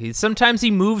know. Sometimes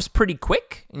he moves pretty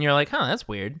quick and you're huh, that's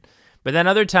weird. But then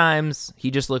other times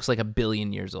he just looks like a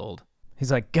billion years old.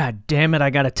 He's like, "God damn it,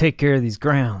 I got to take care of these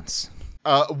grounds."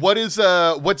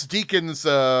 What's Deacon's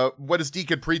what is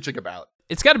Deacon preaching about?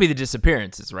 It's got to be the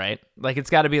disappearances, right?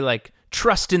 It's got to be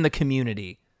trust in the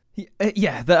community.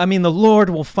 Yeah, I mean, the Lord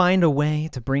will find a way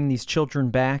to bring these children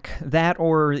back. That,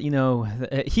 or,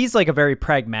 he's like a very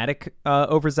pragmatic,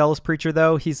 overzealous preacher,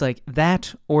 though. He's like,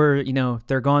 that, or,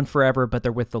 they're gone forever, but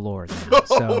they're with the Lord now.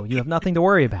 So you have nothing to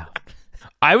worry about.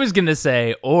 I was going to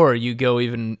say, or you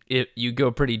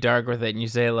go pretty dark with it and you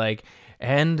say, like,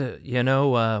 and,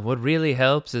 what really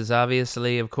helps is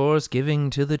obviously, of course, giving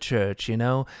to the church,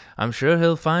 I'm sure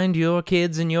he'll find your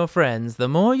kids and your friends the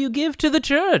more you give to the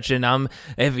church. And I'm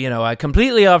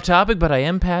completely off topic, but I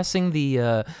am passing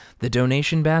the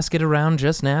donation basket around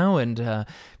just now. And if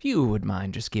you would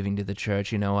mind just giving to the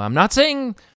church, I'm not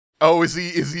saying... Oh, is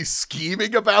he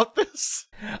scheming about this?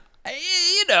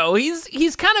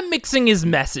 He's kind of mixing his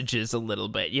messages a little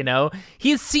bit,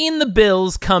 He's seen the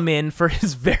bills come in for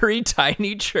his very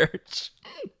tiny church.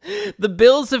 The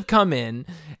bills have come in,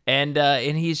 and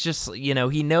he's just,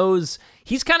 he knows,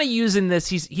 he's kind of using this,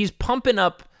 he's pumping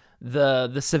up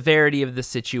the severity of the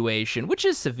situation, which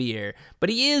is severe, but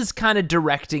he is kind of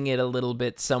directing it a little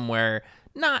bit somewhere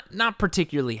not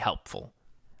particularly helpful.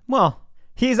 Well,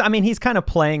 he's kind of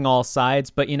playing all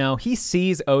sides, but, he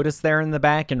sees Otis there in the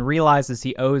back and realizes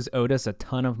he owes Otis a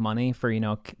ton of money for,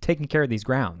 taking care of these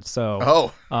grounds.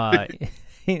 So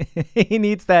he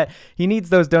needs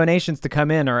those donations to come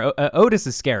in, or Otis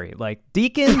is scary. Like,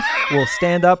 Deacon will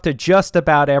stand up to just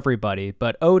about everybody,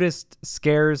 but Otis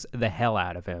scares the hell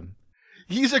out of him.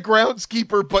 He's a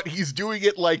groundskeeper, but he's doing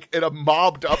it like in a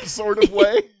mobbed up sort of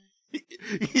way.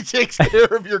 He takes care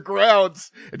of your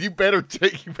grounds, and you better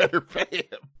pay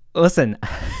him. Listen,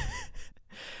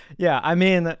 yeah, I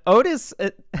mean, Otis.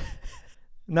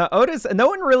 No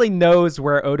one really knows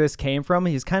where Otis came from.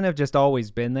 He's kind of just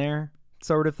always been there,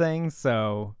 sort of thing.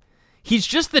 So he's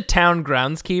just the town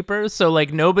groundskeeper. So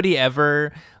like nobody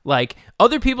ever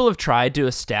other people have tried to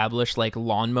establish like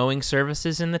lawn mowing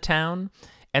services in the town.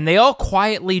 And they all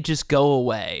quietly just go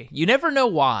away. You never know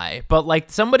why, but like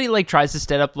somebody like tries to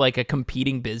set up like a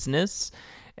competing business,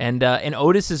 and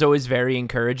Otis is always very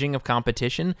encouraging of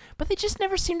competition, but they just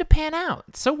never seem to pan out.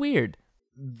 It's so weird.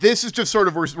 This is just sort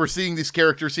of, we're seeing these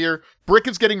characters here. Brick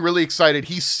is getting really excited.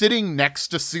 He's sitting next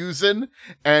to Susan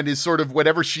and is sort of,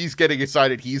 whenever she's getting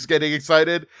excited, he's getting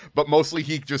excited, but mostly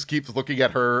he just keeps looking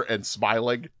at her and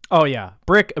smiling. Oh yeah,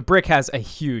 Brick has a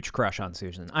huge crush on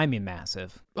Susan. I mean,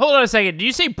 massive. Hold on a second. Did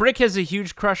you say Brick has a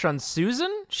huge crush on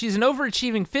Susan? She's an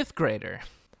overachieving 5th grader.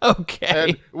 Okay.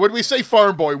 And when we say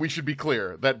farm boy, we should be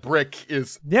clear that Brick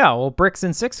is... Yeah, well, Brick's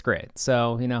in 6th grade,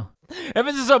 so,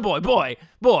 Emphasis on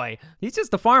boy. He's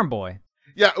just a farm boy.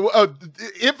 Yeah,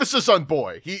 emphasis on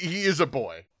boy. He is a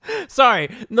boy. Sorry,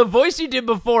 the voice you did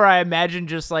before, I imagine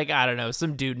just like, I don't know,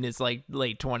 some dude in his like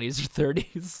late 20s or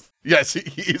 30s. Yes,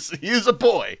 he is a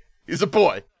boy. He's a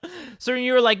boy. So when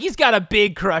you were like, he's got a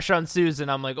big crush on Susan,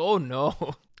 I'm like, oh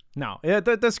no. No,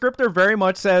 the scripter very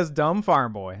much says dumb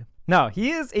farm boy. No,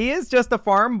 he is just a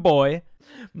farm boy.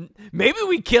 Maybe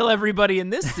we kill everybody in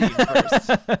this scene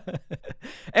first.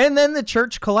 And then the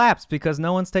church collapsed because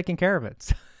no one's taking care of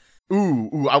it.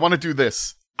 Ooh, I want to do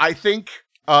this. I think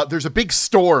there's a big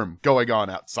storm going on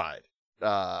outside.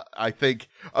 I think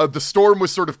the storm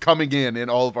was sort of coming in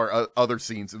all of our other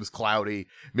scenes. It was cloudy,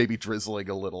 maybe drizzling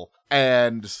a little.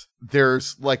 And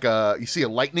there's like you see a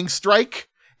lightning strike,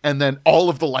 and then all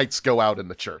of the lights go out in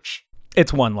the church.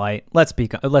 It's one light. Let's be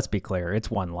clear.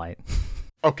 It's one light.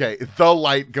 Okay, the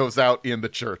light goes out in the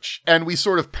church, and we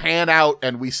sort of pan out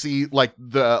and we see like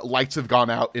the lights have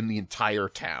gone out in the entire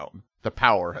town. The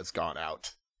power has gone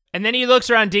out. And then he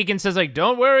looks around, Deacon says like,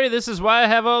 don't worry, this is why I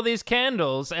have all these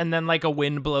candles. And then like a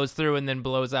wind blows through and then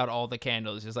blows out all the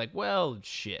candles. He's like, well,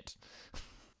 shit.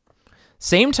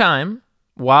 Same time,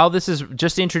 while this is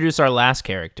just to introduce our last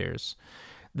characters,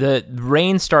 the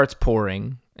rain starts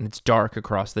pouring and it's dark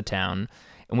across the town.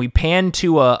 And we pan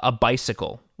to a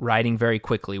bicycle riding very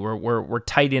quickly. We're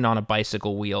tight in on a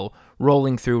bicycle wheel,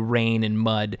 rolling through rain and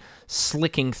mud,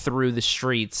 slicking through the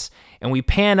streets. And we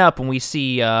pan up and we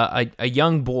see a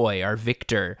young boy, our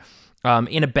Victor,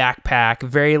 in a backpack,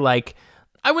 very like,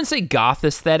 I wouldn't say goth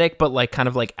aesthetic, but like kind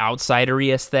of like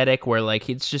outsidery aesthetic, where like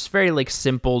it's just very like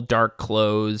simple, dark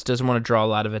clothes, doesn't want to draw a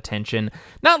lot of attention.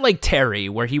 Not like Terry,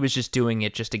 where he was just doing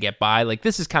it just to get by. Like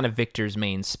this is kind of Victor's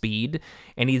main speed,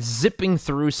 and he's zipping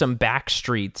through some back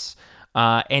streets,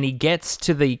 and he gets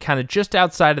to the kind of just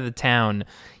outside of the town.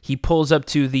 He pulls up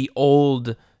to the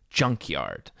old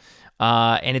junkyard,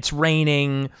 and it's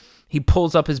raining. He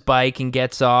pulls up his bike and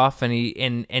gets off, and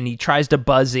he tries to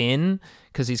buzz in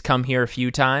because he's come here a few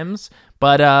times,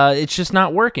 but it's just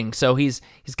not working. So he's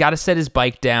got to set his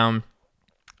bike down,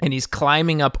 and he's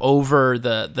climbing up over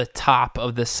the top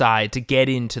of the side to get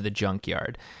into the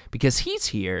junkyard because he's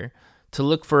here to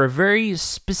look for a very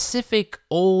specific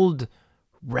old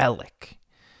relic.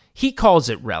 He calls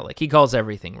it relic. He calls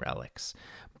everything relics.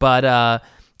 But,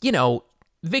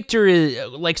 Victor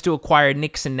likes to acquire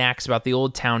nicks and knacks about the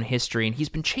old town history, and he's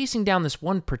been chasing down this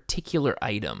one particular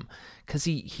item because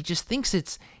he just thinks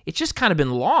it's just kind of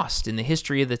been lost in the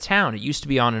history of the town. It used to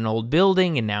be on an old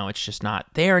building, and now it's just not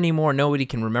there anymore. Nobody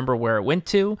can remember where it went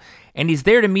to. And he's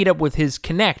there to meet up with his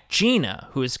connect, Gina,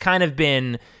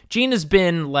 Gina's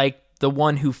been like the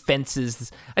one who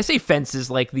fences. I say fences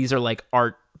like these are like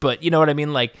art, but you know what I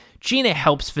mean? Like, Gina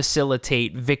helps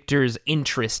facilitate Victor's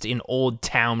interest in old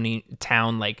town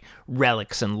like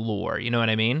relics and lore. You know what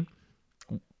I mean?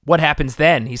 What happens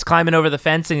then? He's climbing over the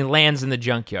fence and he lands in the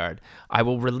junkyard. I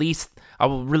will release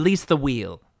the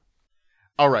wheel.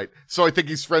 All right. So I think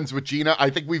he's friends with Gina. I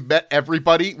think we've met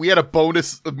everybody. We had a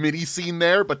bonus mini scene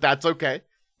there, but that's okay.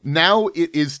 Now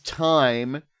it is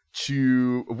time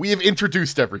we have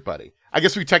introduced everybody. I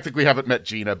guess we technically haven't met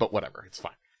Gina, but whatever. It's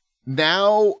fine.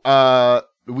 Now,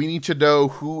 we need to know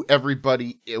who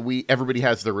everybody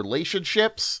has their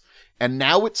relationships, and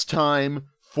now it's time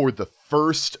for the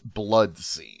first blood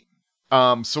scene.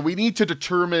 So we need to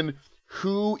determine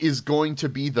who is going to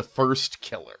be the first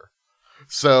killer.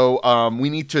 So, we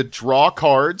need to draw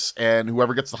cards, and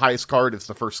whoever gets the highest card is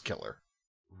the first killer.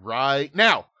 Right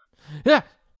now. Yeah.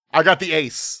 I got the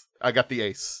ace. I've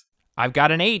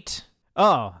got an 8.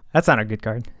 Oh, that's not a good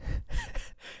card.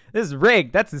 This is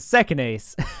rigged. That's the second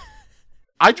ace.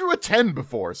 I drew a 10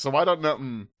 before, so I don't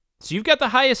know. So you've got the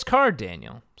highest card,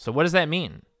 Daniel. So what does that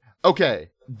mean?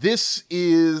 Okay, this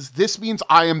means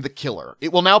I am the killer.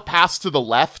 It will now pass to the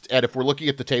left, and if we're looking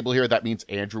at the table here, that means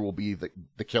Andrew will be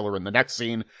the killer in the next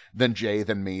scene, then Jay,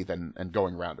 then me, and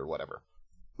going around or whatever.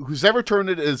 Whoever turn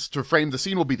it is to frame the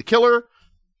scene will be the killer.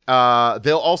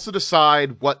 They'll also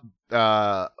decide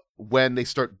when they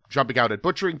start jumping out and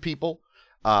butchering people.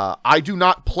 I do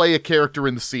not play a character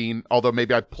in the scene, although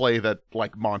maybe I play that,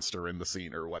 like, monster in the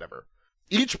scene or whatever.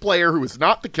 Each player who is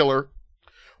not the killer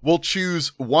will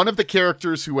choose one of the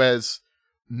characters who has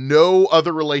no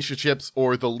other relationships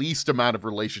or the least amount of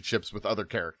relationships with other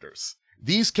characters.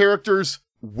 These characters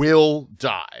will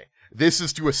die. This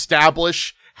is to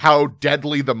establish how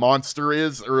deadly the monster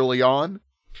is early on.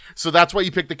 So that's why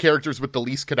you pick the characters with the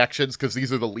least connections, because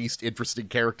these are the least interesting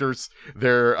characters.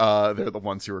 They're the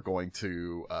ones who are going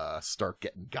to start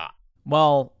getting got.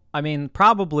 Well, I mean,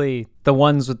 probably the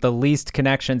ones with the least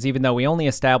connections, even though we only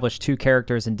established 2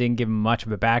 characters and didn't give them much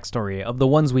of a backstory. Of the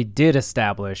ones we did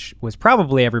establish, was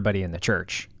probably everybody in the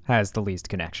church has the least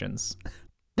connections.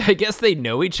 I guess they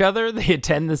know each other. They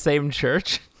attend the same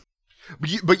church.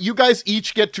 But you guys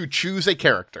each get to choose a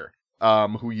character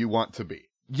who you want to be.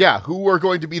 Yeah, who are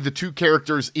going to be the 2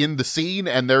 characters in the scene,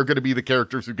 and they're going to be the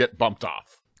characters who get bumped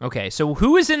off. Okay, so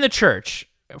who is in the church?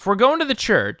 If we're going to the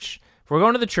church,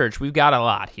 we've got a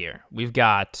lot here. We've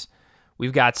got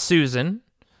Susan,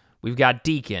 we've got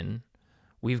Deacon,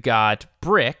 we've got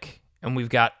Brick, and we've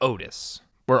got Otis.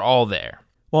 We're all there.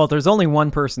 Well, there's only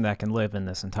one person that can live in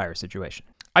this entire situation.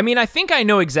 I mean, I think I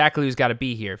know exactly who's got to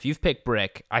be here. If you've picked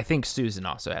Brick, I think Susan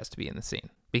also has to be in the scene.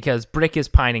 Because Brick is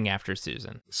pining after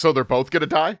Susan. So they're both gonna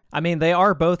die? I mean, they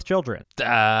are both children.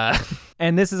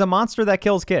 And this is a monster that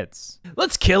kills kids.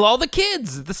 Let's kill all the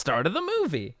kids at the start of the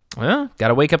movie. Well,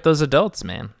 gotta wake up those adults,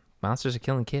 man. Monsters are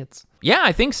killing kids. Yeah,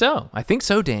 I think so,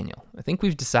 Daniel. I think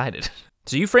we've decided.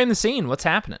 So you frame the scene. What's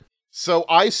happening? So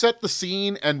I set the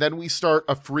scene, and then we start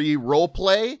a free role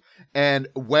play. And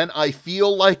when I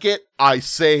feel like it, I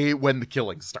say when the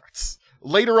killing starts.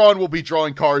 Later on, we'll be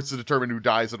drawing cards to determine who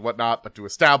dies and whatnot, but to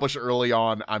establish early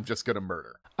on, I'm just going to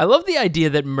murder. I love the idea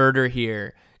that murder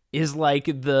here is like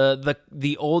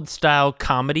the old style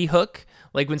comedy hook.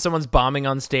 Like when someone's bombing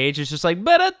on stage, it's just like,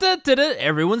 ba-da-da-da-da,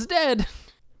 everyone's dead.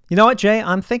 You know what, Jay?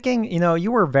 I'm thinking,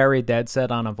 you were very dead set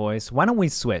on a voice. Why don't we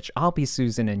switch? I'll be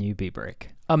Susan and you be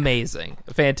Brick. Amazing.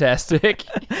 Fantastic.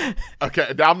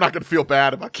 Okay, now I'm not going to feel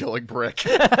bad about killing Brick.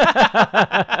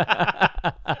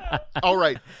 All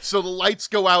right, so the lights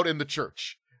go out in the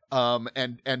church.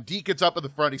 And Deacon's up in the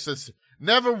front. He says,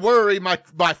 "Never worry, my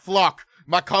flock,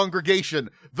 my congregation.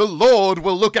 The Lord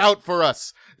will look out for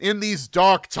us in these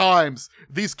dark times.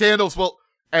 These candles will..."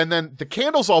 And then the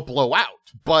candles all blow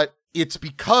out. But it's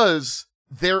because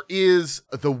there is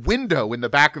the window in the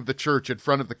back of the church in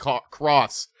front of the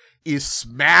cross is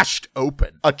smashed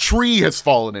open. A tree has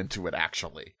fallen into it,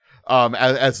 actually,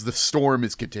 as the storm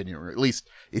is continuing. Or at least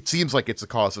it seems like it's the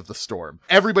cause of the storm.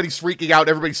 Everybody's freaking out.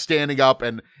 Everybody's standing up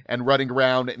and running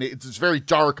around, and it's very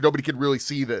dark. Nobody can really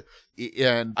see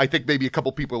and I think maybe a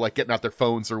couple people are like getting out their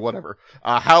phones or whatever.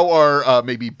 How are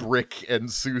maybe Brick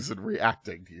and Susan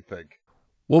reacting, do you think?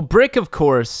 Well, Brick, of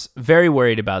course, very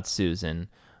worried about Susan,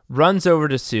 runs over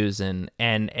to Susan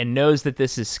and knows that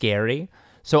this is scary.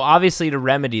 So obviously to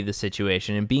remedy the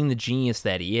situation, and being the genius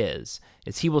that he is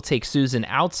he will take Susan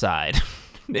outside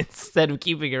instead of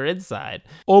keeping her inside.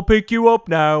 I'll pick you up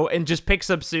now, and just picks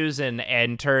up Susan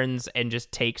and turns and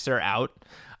just takes her out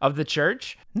of the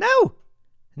church. No,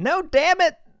 damn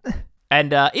it.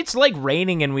 And it's like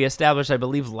raining, and we established, I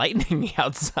believe, lightning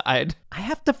outside. I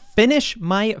have to finish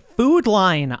my food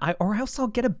line, or else I'll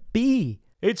get a B.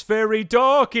 It's very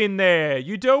dark in there.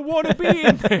 You don't want to be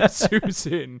in there,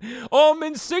 Susan. I'm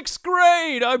in 6th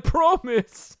grade, I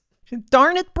promise.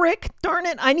 Darn it, Brick. Darn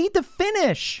it, I need to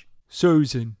finish.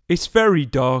 Susan, it's very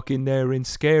dark in there and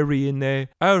scary in there.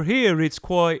 Out here, it's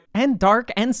quite... And dark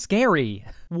and scary.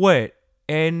 Wet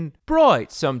and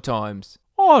bright sometimes.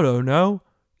 I don't know.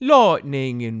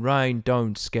 Lightning and rain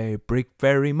don't scare Brick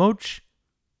very much.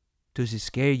 Does it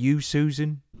scare you,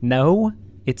 Susan? No,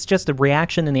 it's just a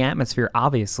reaction in the atmosphere,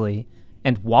 obviously.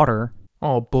 And water.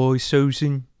 Oh boy,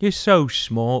 Susan, you're so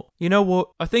smart. You know what?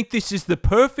 I think this is the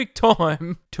perfect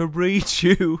time to read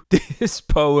you this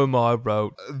poem I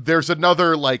wrote. There's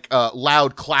another,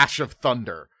 loud clash of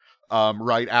thunder.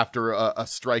 Right after a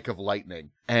strike of lightning,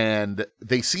 and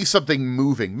they see something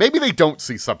moving. Maybe they don't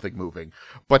see something moving,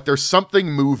 but there's something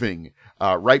moving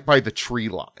right by the tree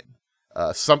line.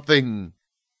 Something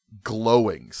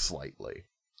glowing slightly,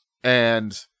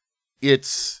 and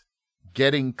it's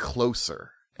getting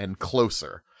closer and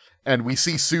closer. And we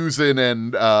see Susan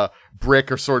and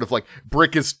Brick are sort of like,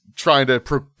 Brick is trying to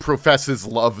profess his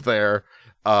love there.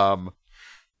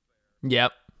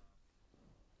 Yep.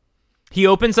 He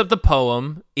opens up the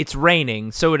poem. It's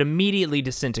raining, so it immediately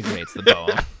disintegrates the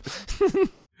poem.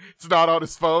 It's not on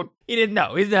his phone? He didn't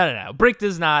know. No. Brick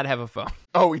does not have a phone.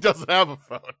 Oh, he doesn't have a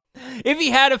phone. If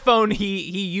he had a phone, he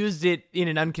used it in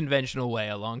an unconventional way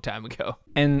a long time ago.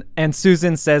 And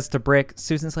Susan says to Brick,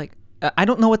 Susan's like, I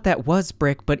don't know what that was,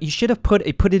 Brick, but you should have put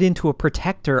it into a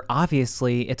protector.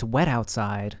 Obviously, it's wet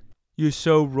outside. You're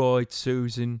so right,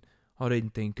 Susan. I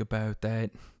didn't think about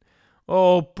that.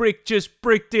 Oh, Brick just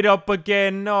bricked it up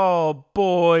again. Oh,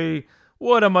 boy.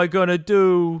 What am I gonna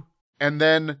do? And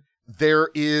then there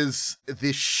is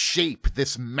this shape,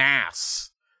 this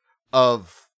mass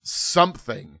of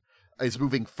something is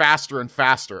moving faster and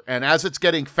faster. And as it's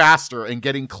getting faster and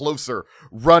getting closer,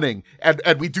 running, and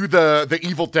we do the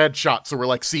Evil Dead shot, so we're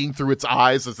like seeing through its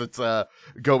eyes as it's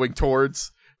going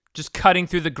towards. Just cutting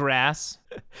through the grass.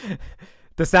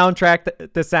 The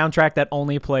soundtrack that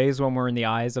only plays when we're in the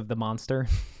eyes of the monster.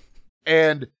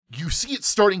 And you see it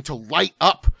starting to light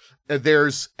up.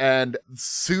 And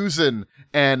Susan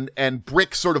and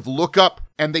Brick sort of look up,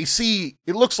 and they see,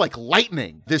 it looks like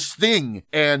lightning, this thing,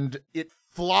 and it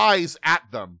flies at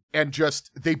them, and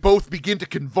they both begin to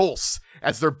convulse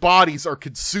as their bodies are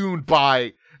consumed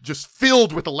by, just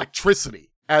filled with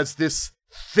electricity, as this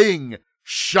thing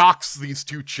shocks these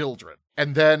two children.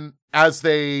 And then as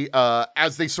they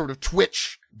sort of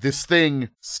twitch, this thing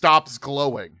stops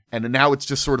glowing, and now it's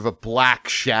just sort of a black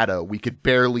shadow. We could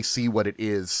barely see what it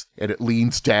is, and it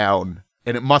leans down,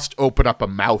 and it must open up a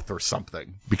mouth or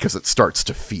something, because it starts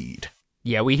to feed.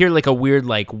 Yeah, we hear like a weird,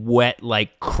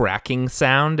 wet, cracking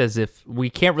sound, as if we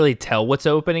can't really tell what's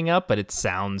opening up, but it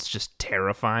sounds just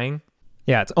terrifying.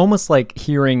 Yeah, it's almost like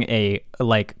hearing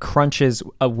crunches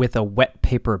with a wet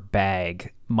paper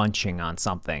bag munching on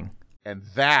something. And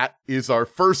that is our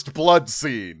first blood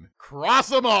scene. Cross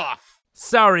them off!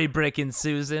 Sorry, Brick and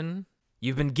Susan.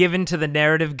 You've been given to the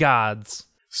narrative gods.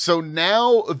 So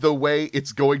now the way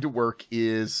it's going to work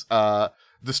is, the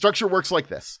structure works like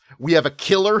this. We have a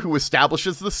killer who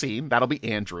establishes the scene. That'll be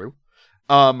Andrew.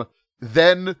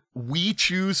 Then we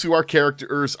choose who our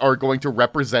characters are going to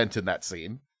represent in that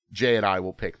scene. Jay and I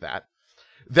will pick that.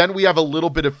 Then we have a little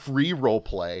bit of free role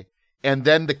play, and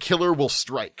then the killer will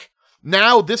strike.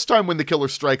 Now, this time when the killer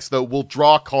strikes, though, we'll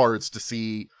draw cards to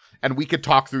see, and we could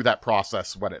talk through that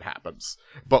process when it happens,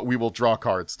 but we will draw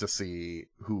cards to see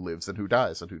who lives and who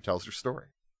dies and who tells your story.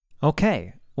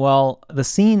 Okay. Well, the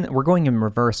scene, we're going in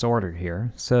reverse order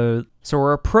here. So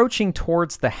we're approaching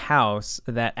towards the house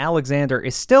that Alexander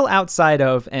is still outside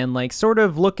of, and sort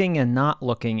of looking and not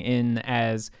looking in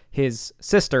as his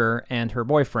sister and her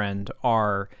boyfriend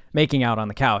are making out on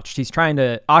the couch. He's trying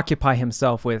to occupy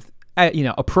himself with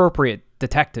appropriate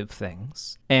detective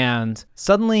things. And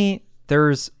suddenly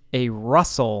there's a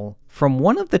rustle from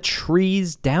one of the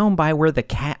trees down by where the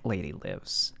cat lady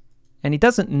lives. And he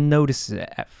doesn't notice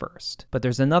it at first, but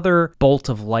there's another bolt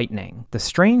of lightning. The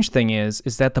strange thing is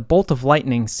that the bolt of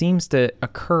lightning seems to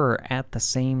occur at the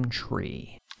same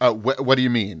tree. What do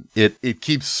you mean? It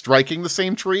keeps striking the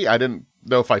same tree? I didn't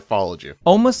know if I followed you.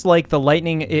 Almost like the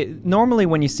lightning, normally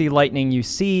when you see lightning, you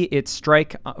see it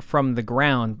strike from the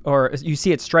ground, or you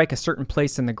see it strike a certain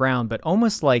place in the ground, but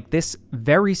almost like this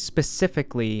very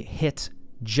specifically hit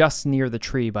just near the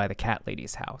tree by the cat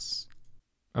lady's house.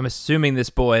 I'm assuming this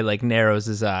boy like narrows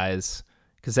his eyes,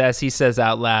 because as he says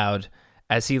out loud,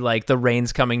 as he like the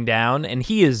rain's coming down, and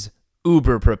he is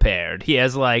uber prepared. He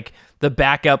has like the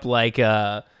backup like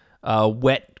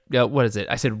wet what is it?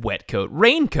 I said wet coat,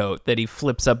 raincoat that he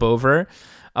flips up over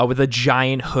with a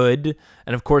giant hood,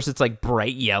 and of course it's like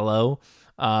bright yellow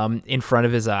in front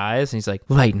of his eyes, and he's like,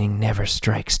 "Lightning never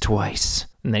strikes twice."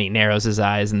 And then he narrows his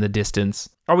eyes in the distance.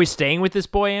 Are we staying with this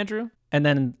boy, Andrew? And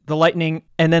then the lightning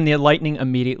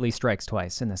immediately strikes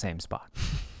twice in the same spot.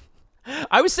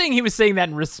 I was saying he was saying that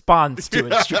in response to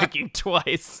it striking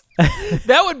twice.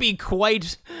 That would be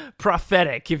quite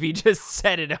prophetic if he just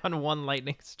said it on one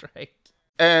lightning strike.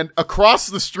 And across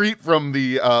the street from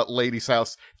the lady's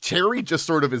house, Terry just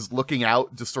sort of is looking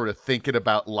out, just sort of thinking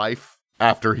about life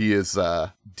after he is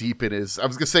deep in his. I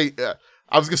was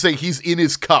gonna say he's in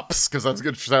his cups because that's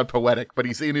gonna sound poetic, but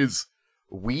he's in his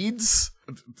weeds.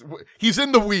 He's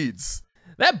in the weeds.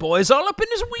 That boy's all up in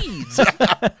his weeds.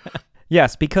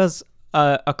 Yes, because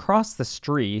across the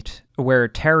street where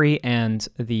Terry and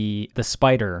the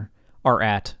spider are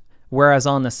at, whereas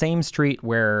on the same street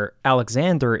where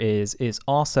Alexander is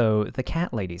also the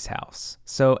cat lady's house.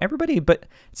 So but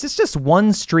it's just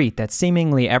one street that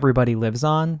seemingly everybody lives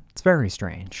on. It's very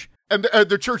strange. And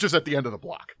their church is at the end of the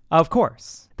block. Of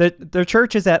course. The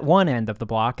church is at one end of the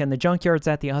block, and the junkyard's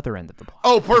at the other end of the block.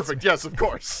 Oh, perfect. Yes, of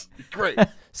course. Great.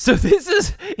 So is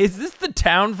this the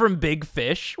town from Big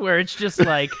Fish, where it's just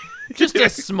like just a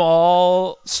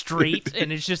small street,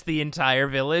 and it's just the entire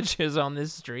village is on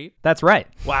this street? That's right.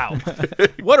 Wow.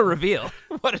 What a reveal.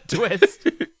 What a twist.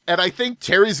 And I think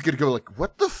Terry's going to go like,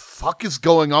 what the fuck is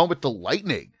going on with the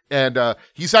lightning? And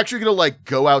he's actually going to like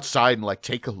go outside and like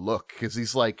take a look, because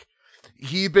he's like,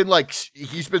 he's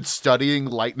been studying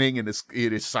lightning in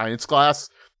his science class.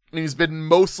 And he's been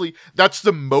that's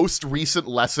the most recent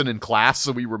lesson in class,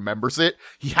 so he remembers it.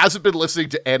 He hasn't been listening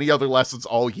to any other lessons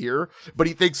all year, but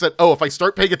he thinks that, if I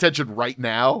start paying attention right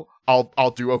now,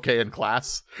 I'll do okay in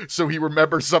class. So he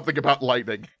remembers something about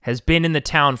lightning. Has been in the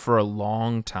town for a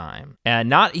long time.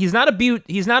 And he's not a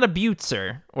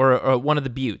Butzer or one of the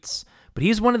Buttes, but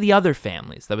he's one of the other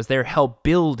families that was there help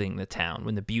building the town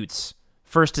when the Buttes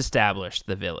first established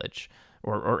the village.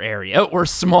 Or area, or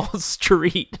small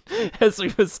street, as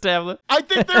we've established. I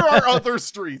think there are other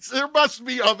streets. There must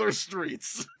be other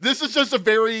streets. This is just a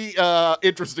very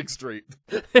interesting street.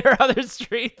 There are other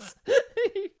streets.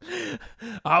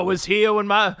 I was here when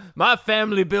my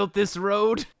family built this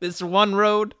one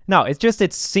road. No, it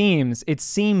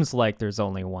seems like there's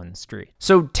only one street.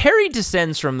 So Terry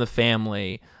descends from the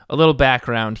family. A little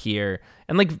background here.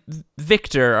 And like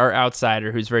Victor, our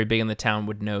outsider who's very big in the town,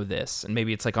 would know this. And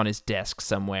maybe it's like on his desk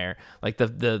somewhere, like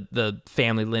the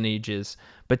family lineages.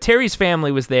 But Terry's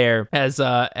family was there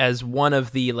as one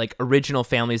of the like original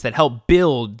families that helped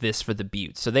build this for the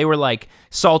Buttes. So they were like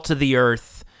salt of the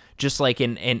earth, just like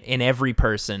in every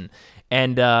person.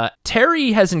 And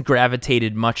Terry hasn't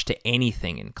gravitated much to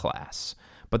anything in class.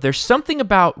 But there's something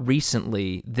about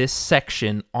recently this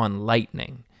section on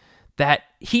lightning that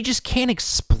he just can't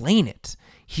explain it.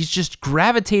 He's just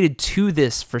gravitated to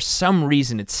this for some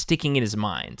reason. It's sticking in his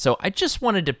mind. So I just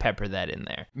wanted to pepper that in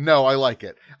there. No, I like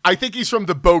it. I think he's from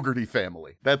the Bogarty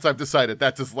family. I've decided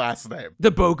that's his last name.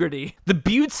 The Bogarty. The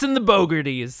Buttes and the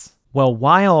Bogartys. Well,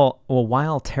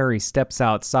 while Terry steps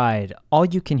outside, all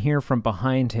you can hear from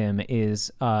behind him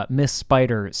is Miss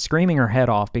Spider screaming her head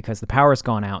off because the power's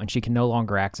gone out and she can no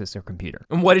longer access her computer.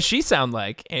 And what does she sound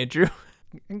like, Andrew?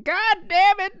 God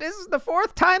damn it, this is the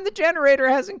fourth time the generator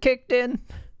hasn't kicked in.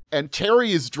 And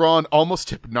Terry is drawn almost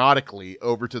hypnotically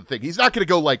over to the thing. He's not going to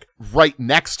go like right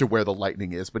next to where the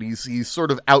lightning is, but he's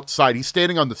sort of outside. He's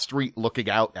standing on the street looking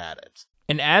out at it.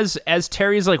 And as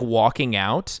Terry's like walking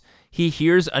out, he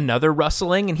hears another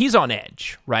rustling and he's on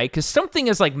edge, right? Because something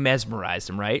has like mesmerized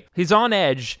him, right? He's on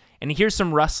edge and he hears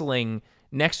some rustling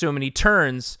next to him and he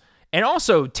turns. And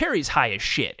also Terry's high as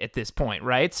shit at this point,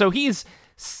 right? So he's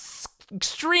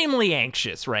extremely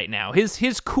anxious right now.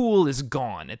 His cool is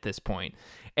gone at this point.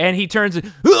 And he turns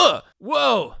and,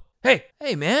 whoa, hey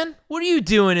man, what are you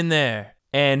doing in there?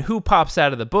 And who pops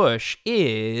out of the bush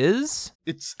is...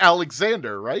 It's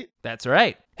Alexander, right? That's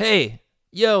right. Hey,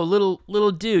 yo,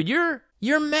 little dude,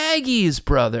 you're Maggie's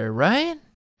brother, right?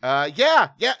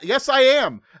 Yes, I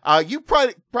am. You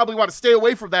probably want to stay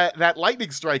away from that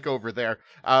lightning strike over there.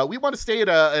 We want to stay in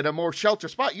a more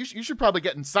sheltered spot. You should probably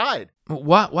get inside.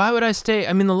 Why would I stay?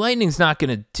 I mean, the lightning's not going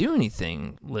to do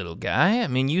anything, little guy. I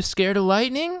mean, you scared of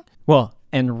lightning? Well,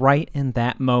 and right in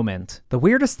that moment, the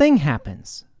weirdest thing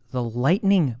happens. The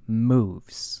lightning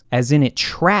moves, as in it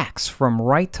tracks from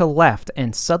right to left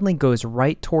and suddenly goes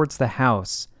right towards the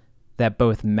house that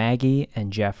both Maggie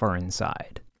and Jeff are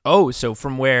inside. Oh, so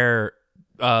from where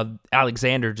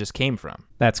Alexander just came from.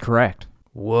 That's correct.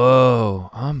 Whoa,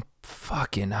 I'm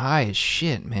fucking high as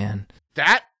shit, man.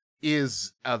 That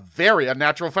is a very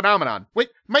unnatural phenomenon. Wait,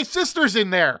 my sister's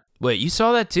in there. Wait, you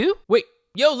saw that too? Wait,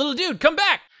 yo, little dude, come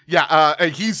back. Yeah,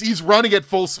 he's running at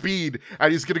full speed,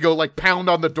 and he's gonna go like pound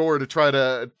on the door to try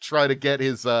to get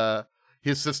his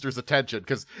sister's attention.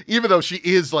 Because even though she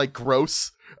is like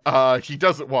gross, he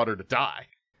doesn't want her to die.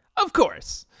 Of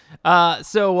course.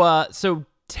 So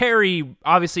Terry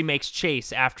obviously makes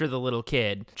chase after the little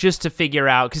kid just to figure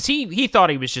out, because he thought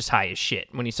he was just high as shit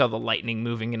when he saw the lightning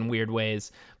moving in weird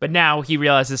ways, but now he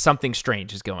realizes something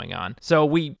strange is going on. So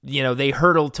they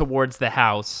hurtle towards the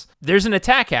house. There's an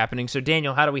attack happening. So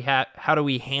Daniel, how do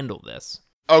we handle this?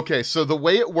 Okay, so the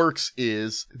way it works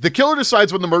is the killer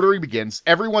decides when the murdering begins.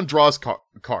 Everyone draws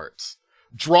cards.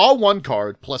 Draw one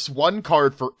card plus one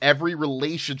card for every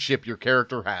relationship your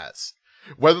character has.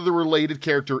 Whether the related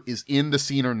character is in the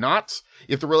scene or not,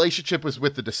 if the relationship was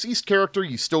with the deceased character,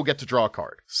 you still get to draw a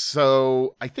card.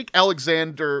 So I think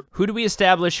Alexander... Who do we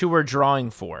establish who we're drawing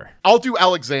for? I'll do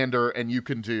Alexander, and you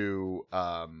can do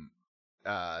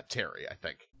Terry, I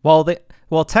think.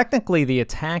 Well, technically the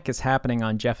attack is happening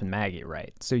on Jeff and Maggie,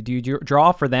 right? So do you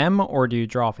draw for them, or do you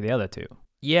draw for the other two?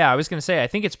 Yeah, I was going to say, I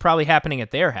think it's probably happening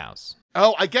at their house.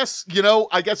 Oh, I guess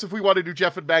if we want to do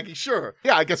Jeff and Maggie, sure.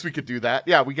 Yeah, I guess we could do that.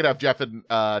 Yeah, we could have Jeff and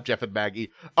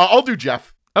Maggie. I'll do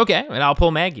Jeff. Okay, and I'll pull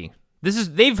Maggie.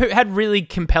 They've had really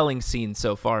compelling scenes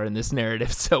so far in this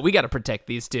narrative, so we got to protect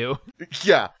these two.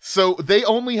 Yeah, so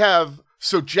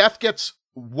Jeff gets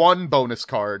one bonus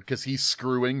card because he's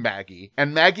screwing Maggie,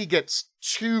 and Maggie gets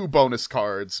two bonus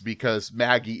cards because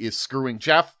Maggie is screwing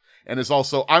Jeff, and is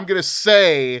also, I'm going to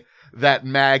say that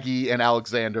Maggie and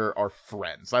Alexander are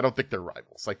friends. I don't think they're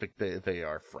rivals. I think they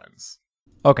are friends.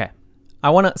 Okay. I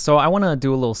want to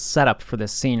do a little setup for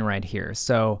this scene right here.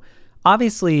 So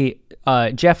obviously,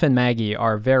 Jeff and Maggie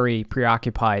are very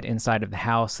preoccupied inside of the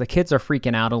house. The kids are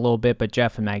freaking out a little bit, but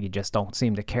Jeff and Maggie just don't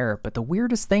seem to care. But the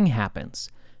weirdest thing happens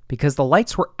because the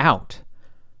lights were out,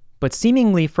 but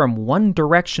seemingly from one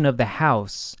direction of the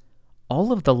house,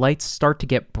 all of the lights start to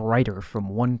get brighter from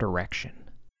one direction.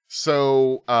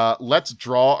 So let's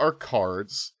draw our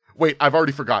cards. Wait, I've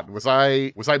already forgotten. Was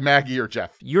I Maggie or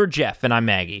Jeff? You're Jeff and I'm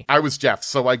Maggie. I was Jeff,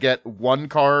 so I get one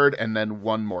card and then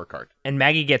one more card. And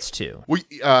Maggie gets two.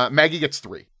 Maggie gets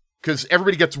three. Because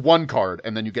everybody gets one card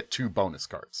and then you get two bonus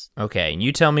cards. Okay, and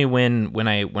you tell me when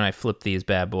I flip these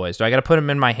bad boys. Do I got to put them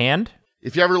in my hand?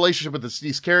 If you have a relationship with the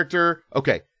deceased character,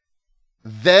 okay.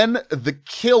 Then the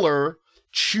killer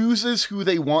chooses who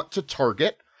they want to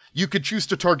target. You could choose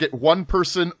to target one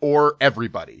person or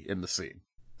everybody in the scene.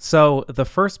 So the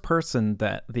first person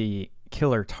that the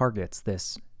killer targets,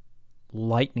 this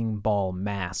lightning ball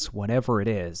mass, whatever it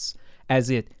is, as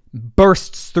it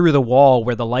bursts through the wall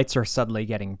where the lights are suddenly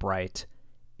getting bright,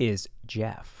 is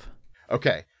Jeff.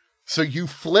 Okay, so you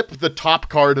flip the top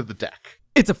card of the deck.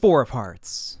 It's a 4 of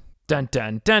hearts. Dun,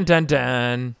 dun, dun, dun,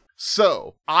 dun.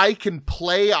 So, I can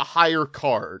play a higher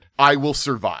card. I will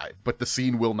survive, but the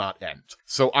scene will not end.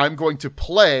 So I'm going to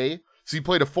play... So you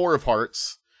played a 4 of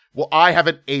hearts. Well, I have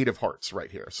an 8 of hearts right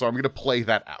here, so I'm going to play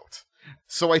that out.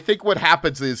 So I think what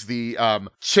happens is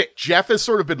Jeff has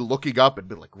sort of been looking up and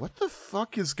been like, what the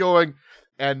fuck is going...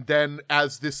 And then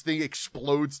as this thing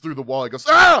explodes through the wall, he goes,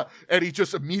 ah! And he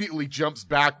just immediately jumps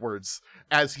backwards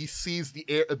as he sees the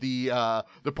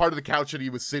part of the couch that he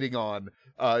was sitting on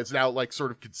is now like sort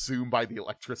of consumed by the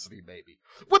electricity, maybe.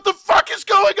 What the fuck is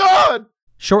going on?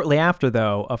 Shortly after,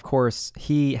 though, of course,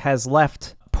 he has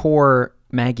left poor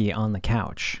Maggie on the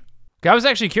couch. I was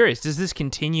actually curious. Does this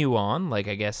continue on? Like,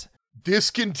 I guess.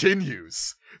 This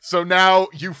continues. So now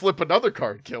you flip another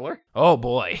card, killer. Oh,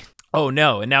 boy. Oh,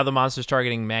 no. And now the monster's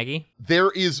targeting Maggie?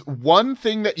 There is one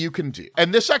thing that you can do.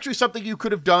 And this is actually something you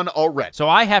could have done already. So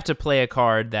I have to play a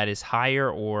card that is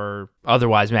higher, or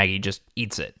otherwise Maggie just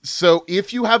eats it. So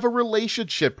if you have a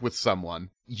relationship with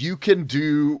someone, you can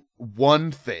do one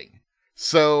thing.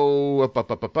 So,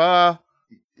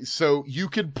 So you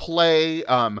could play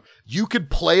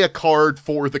a card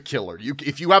for the killer.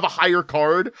 If you have a higher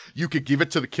card, you could give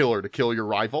it to the killer to kill your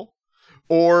rival.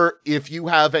 Or if you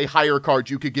have a higher card,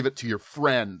 you could give it to your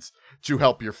friends to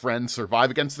help your friend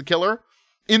survive against the killer.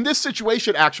 In this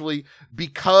situation, actually,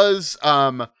 because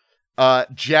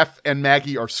Jeff and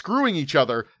Maggie are screwing each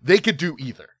other, they could do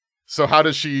either. So how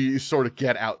does she sort of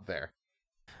get out there?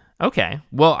 Okay.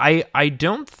 Well, I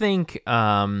don't think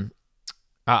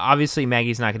obviously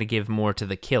Maggie's not going to give more to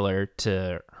the killer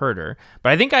to hurt her,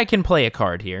 but I think I can play a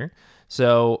card here.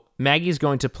 So Maggie's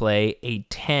going to play a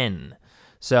 10.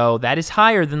 So that is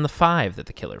higher than the 5 that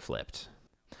the killer flipped.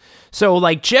 So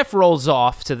like Jeff rolls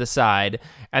off to the side,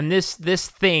 and this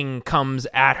thing comes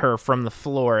at her from the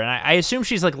floor, and I assume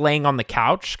she's like laying on the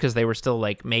couch because they were still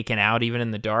like making out even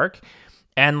in the dark,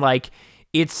 and like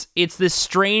it's this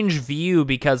strange view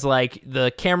because like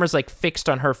the camera's like fixed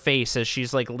on her face as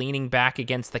she's like leaning back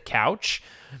against the couch,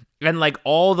 and like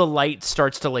all the light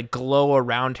starts to like glow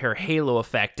around her, halo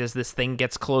effect, as this thing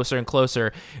gets closer and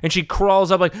closer, and she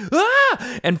crawls up like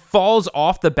ah, and falls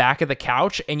off the back of the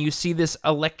couch, and you see this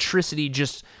electricity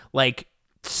just like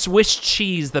Swiss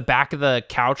cheese the back of the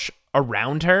couch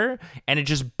around her, and it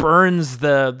just burns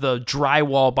the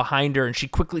drywall behind her, and she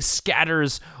quickly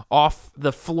scatters off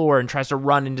the floor and tries to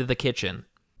run into the kitchen.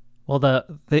 Well,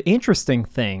 the interesting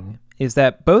thing is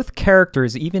that both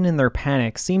characters, even in their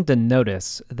panic, seem to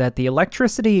notice that the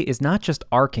electricity is not just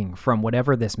arcing from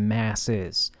whatever this mass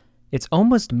is. It's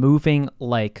almost moving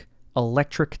like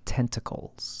electric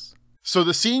tentacles. So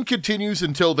the scene continues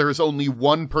until there's only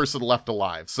one person left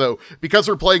alive. So because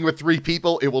we're playing with 3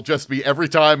 people, it will just be every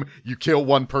time you kill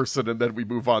one person and then we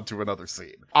move on to another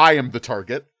scene. I am the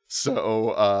target,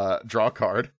 so draw a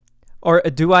card. Or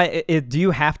do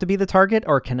you have to be the target,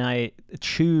 or can I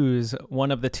choose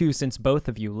one of the two since both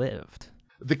of you lived?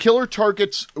 The killer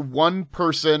targets one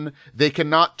person. They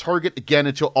cannot target again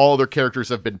until all other characters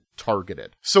have been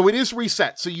targeted. So it is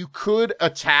reset. So you could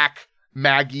attack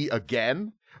Maggie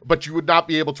again, but you would not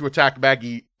be able to attack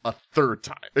Maggie a third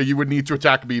time. You would need to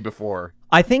attack me before.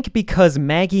 I think because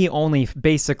Maggie only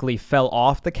basically fell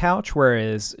off the couch,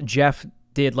 whereas Jeff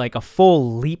did like a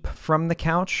full leap from the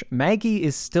couch, Maggie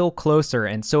is still closer,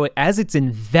 and so as it's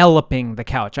enveloping the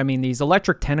couch, I mean, these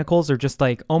electric tentacles are just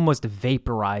like almost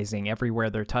vaporizing everywhere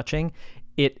they're touching.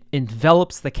 It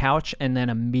envelops the couch and then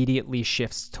immediately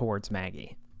shifts towards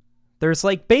Maggie. There's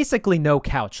like basically no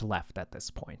couch left at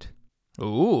this point.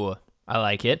 Ooh, I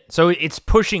like it. So it's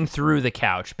pushing through the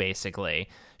couch, basically.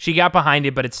 She got behind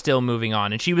it, but it's still moving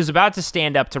on. And she was about to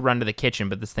stand up to run to the kitchen,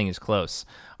 but this thing is close.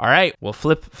 All right, well,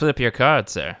 flip your card,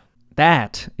 sir.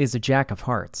 That is a Jack of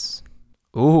Hearts.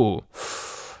 Ooh,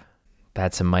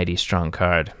 that's a mighty strong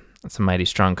card. That's a mighty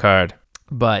strong card.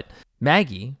 But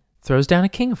Maggie throws down a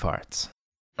King of Hearts.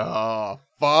 Oh,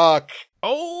 fuck.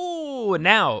 Oh,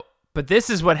 now, but this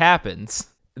is what happens.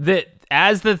 That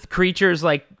as the creature's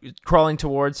like crawling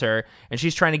towards her and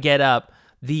she's trying to get up,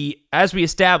 as we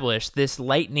established, this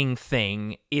lightning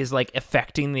thing is like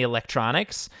affecting the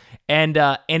electronics, and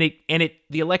the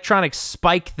electronics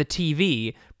spike the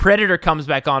TV. Predator comes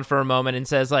back on for a moment and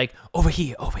says like, over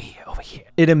here.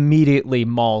 It immediately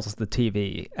mauls the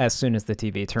TV as soon as the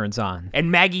TV turns on. And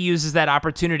Maggie uses that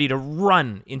opportunity to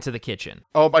run into the kitchen.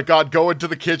 Oh my god, go into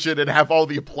the kitchen and have all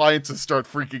the appliances start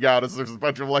freaking out as there's a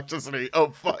bunch of electricity. Oh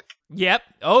fuck. Yep.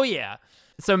 Oh yeah.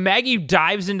 So Maggie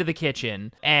dives into the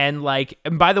kitchen, and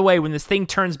by the way, when this thing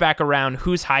turns back around,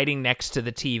 who's hiding next to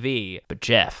the TV? But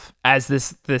Jeff, as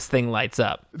this thing lights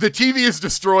up. The TV is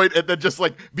destroyed, and then just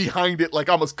like behind it, like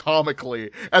almost comically,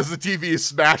 as the TV is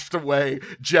smashed away,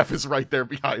 Jeff is right there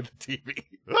behind the TV.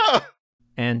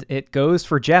 And it goes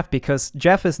for Jeff because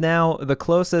Jeff is now the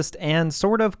closest and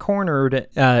sort of cornered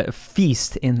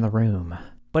feast in the room.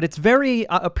 But it's very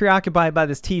preoccupied by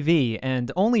this TV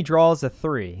and only draws a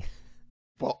 3.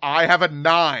 Well, I have a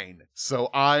 9,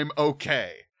 so I'm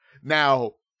okay.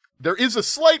 Now, there is a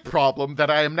slight problem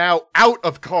that I am now out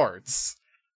of cards.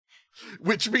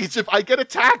 Which means if I get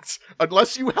attacked,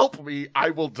 unless you help me,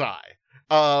 I will die.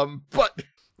 But...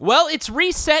 Well, it's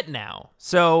reset now.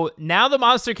 So now the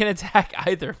monster can attack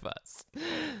either of us.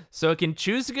 So it can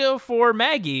choose to go for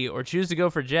Maggie or choose to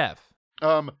go for Jeff.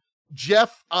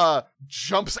 Jeff,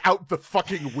 jumps out the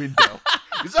fucking window.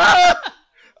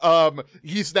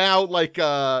 He's now like,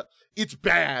 it's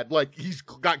bad. Like, he's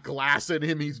got glass in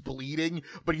him, he's bleeding,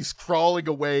 but he's crawling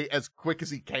away as quick as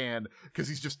he can because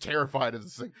he's just terrified of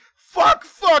this thing. Fuck,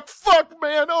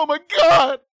 man, oh my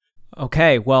god!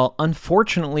 Okay, well,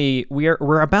 unfortunately,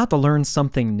 we're about to learn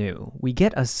something new. We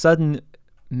get a sudden,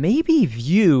 maybe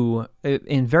view,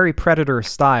 in very Predator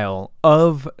style,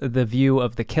 of the view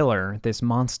of the killer, this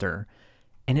monster,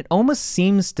 and it almost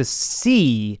seems to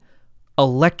see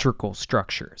electrical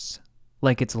structures,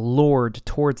 like it's lured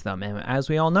towards them. And as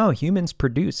we all know, humans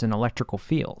produce an electrical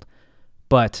field.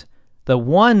 But The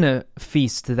one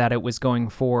feast that it was going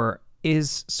for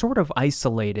is sort of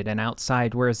isolated and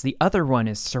outside, whereas the other one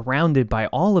is surrounded by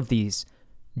all of these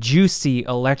juicy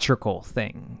electrical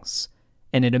things.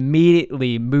 And it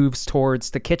immediately moves towards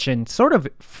the kitchen, sort of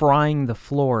frying the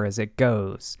floor as it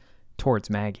goes towards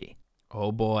Maggie.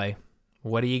 Oh boy.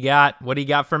 What do you got? What do you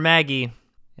got for Maggie?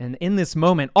 And in this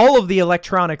moment, all of the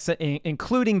electronics,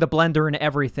 including the blender and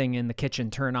everything in the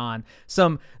kitchen, turn on.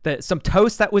 Some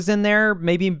toast that was in there,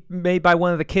 maybe made by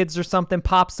one of the kids or something,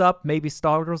 pops up, maybe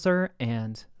startles her,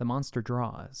 and the monster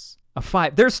draws a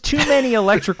 5. There's too many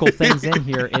electrical things in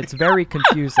here. It's very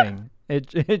confusing.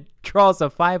 It draws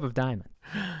a 5 of diamond.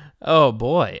 Oh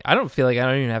boy. I don't feel like I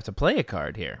don't even have to play a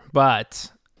card here.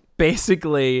 But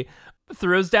basically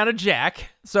throws down a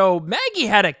jack. So Maggie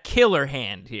had a killer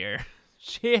hand here.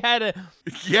 She had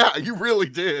Yeah, you really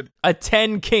did. a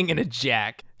 10 king and a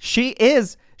jack. She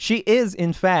is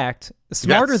in fact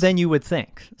smarter Yes. than you would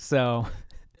think. So,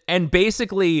 And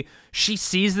basically she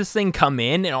sees this thing come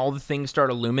in and all the things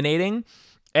start illuminating.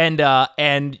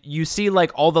 And you see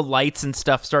like all the lights and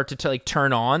stuff start to like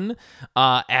turn on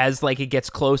as like it gets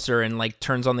closer and like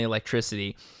turns on the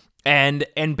electricity. And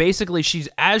basically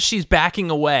as she's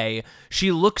backing away,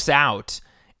 she looks out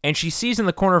and she sees in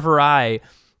the corner of her eye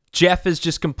Jeff is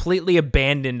just completely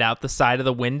abandoned out the side of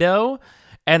the window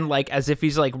and like as if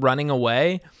he's like running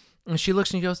away. And she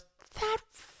looks and she goes, "That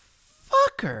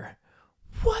fucker.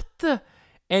 What the?"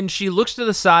 And she looks to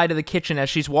the side of the kitchen as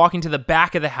she's walking to the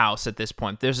back of the house at this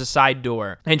point. There's a side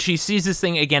door. And she sees this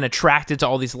thing, again, attracted to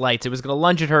all these lights. It was going to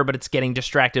lunge at her, but it's getting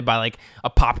distracted by, like, a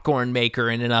popcorn maker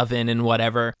and an oven and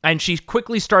whatever. And she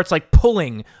quickly starts, like,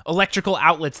 pulling electrical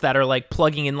outlets that are, like,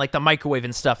 plugging in, like, the microwave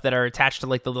and stuff that are attached to,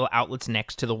 like, the little outlets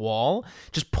next to the wall.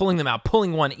 Just pulling them out,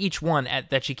 pulling each one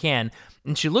that she can.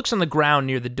 And she looks on the ground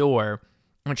near the door.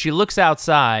 When she looks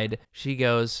outside, she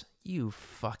goes, "You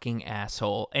fucking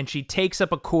asshole." And she takes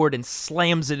up a cord and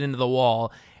slams it into the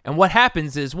wall. And what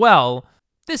happens is, well,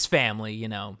 this family, you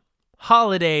know,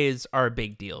 holidays are a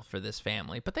big deal for this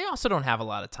family, but they also don't have a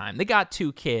lot of time. They got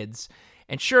 2 kids.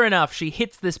 And sure enough, she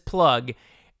hits this plug.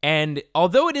 And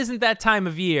although it isn't that time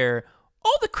of year,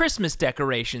 all the Christmas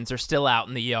decorations are still out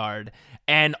in the yard.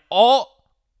 And all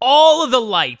of the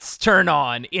lights turn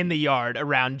on in the yard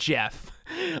around Jeff.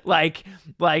 Like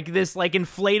this like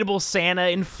inflatable Santa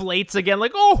inflates again,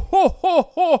 like oh ho ho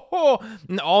ho ho,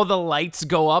 and all the lights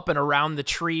go up and around the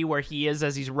tree where he is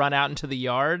as he's run out into the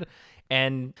yard,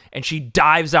 and she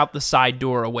dives out the side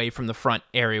door away from the front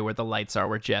area where the lights are,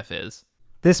 where Jeff is.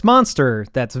 This monster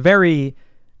that's very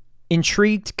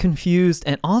intrigued, confused,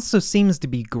 and also seems to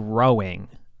be growing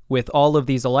with all of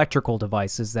these electrical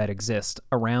devices that exist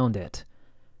around it,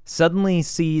 suddenly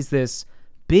sees this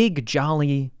big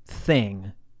jolly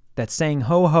thing that's saying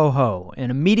ho ho ho and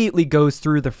immediately goes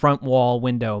through the front wall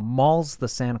window, mauls the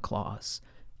Santa Claus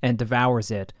and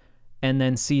devours it, and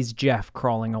then sees Jeff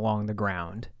crawling along the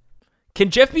ground. Can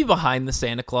Jeff be behind the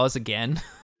Santa Claus again?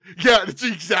 Yeah, it's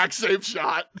the exact same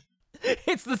shot.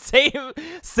 It's the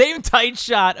same tight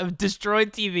shot of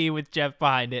destroyed TV with Jeff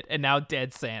behind it and now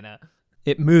dead Santa.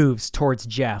 It moves towards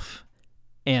Jeff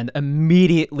and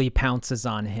immediately pounces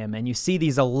on him. And you see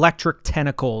these electric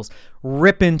tentacles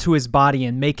rip into his body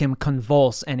and make him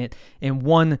convulse. And it, in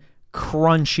one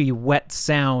crunchy, wet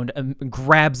sound,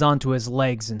 grabs onto his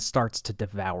legs and starts to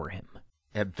devour him.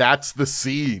 And that's the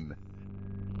scene.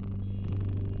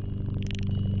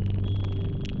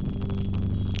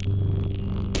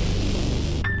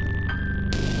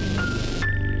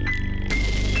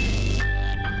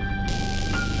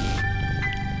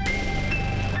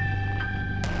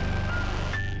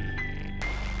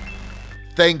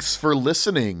 Thanks for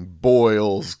listening,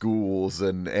 boils, ghouls,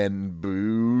 and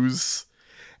booze.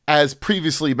 As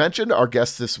previously mentioned, our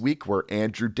guests this week were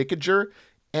Andrew Dickinger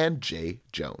and Jay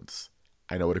Jones.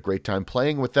 I know what a great time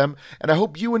playing with them, and I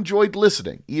hope you enjoyed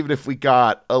listening, even if we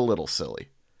got a little silly.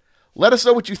 Let us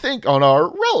know what you think on our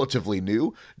relatively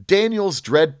new Daniel's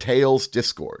Dread Tales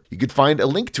Discord. You can find a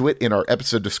link to it in our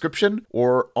episode description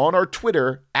or on our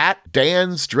Twitter at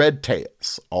Dan's Dread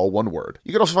Tales, all one word.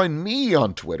 You can also find me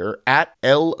on Twitter at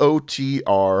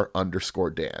LOTR_Dan.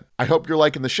 I hope you're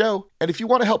liking the show, and if you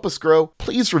want to help us grow,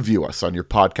 please review us on your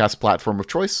podcast platform of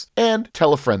choice and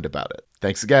tell a friend about it.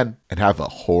 Thanks again, and have a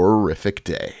horrific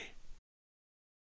day.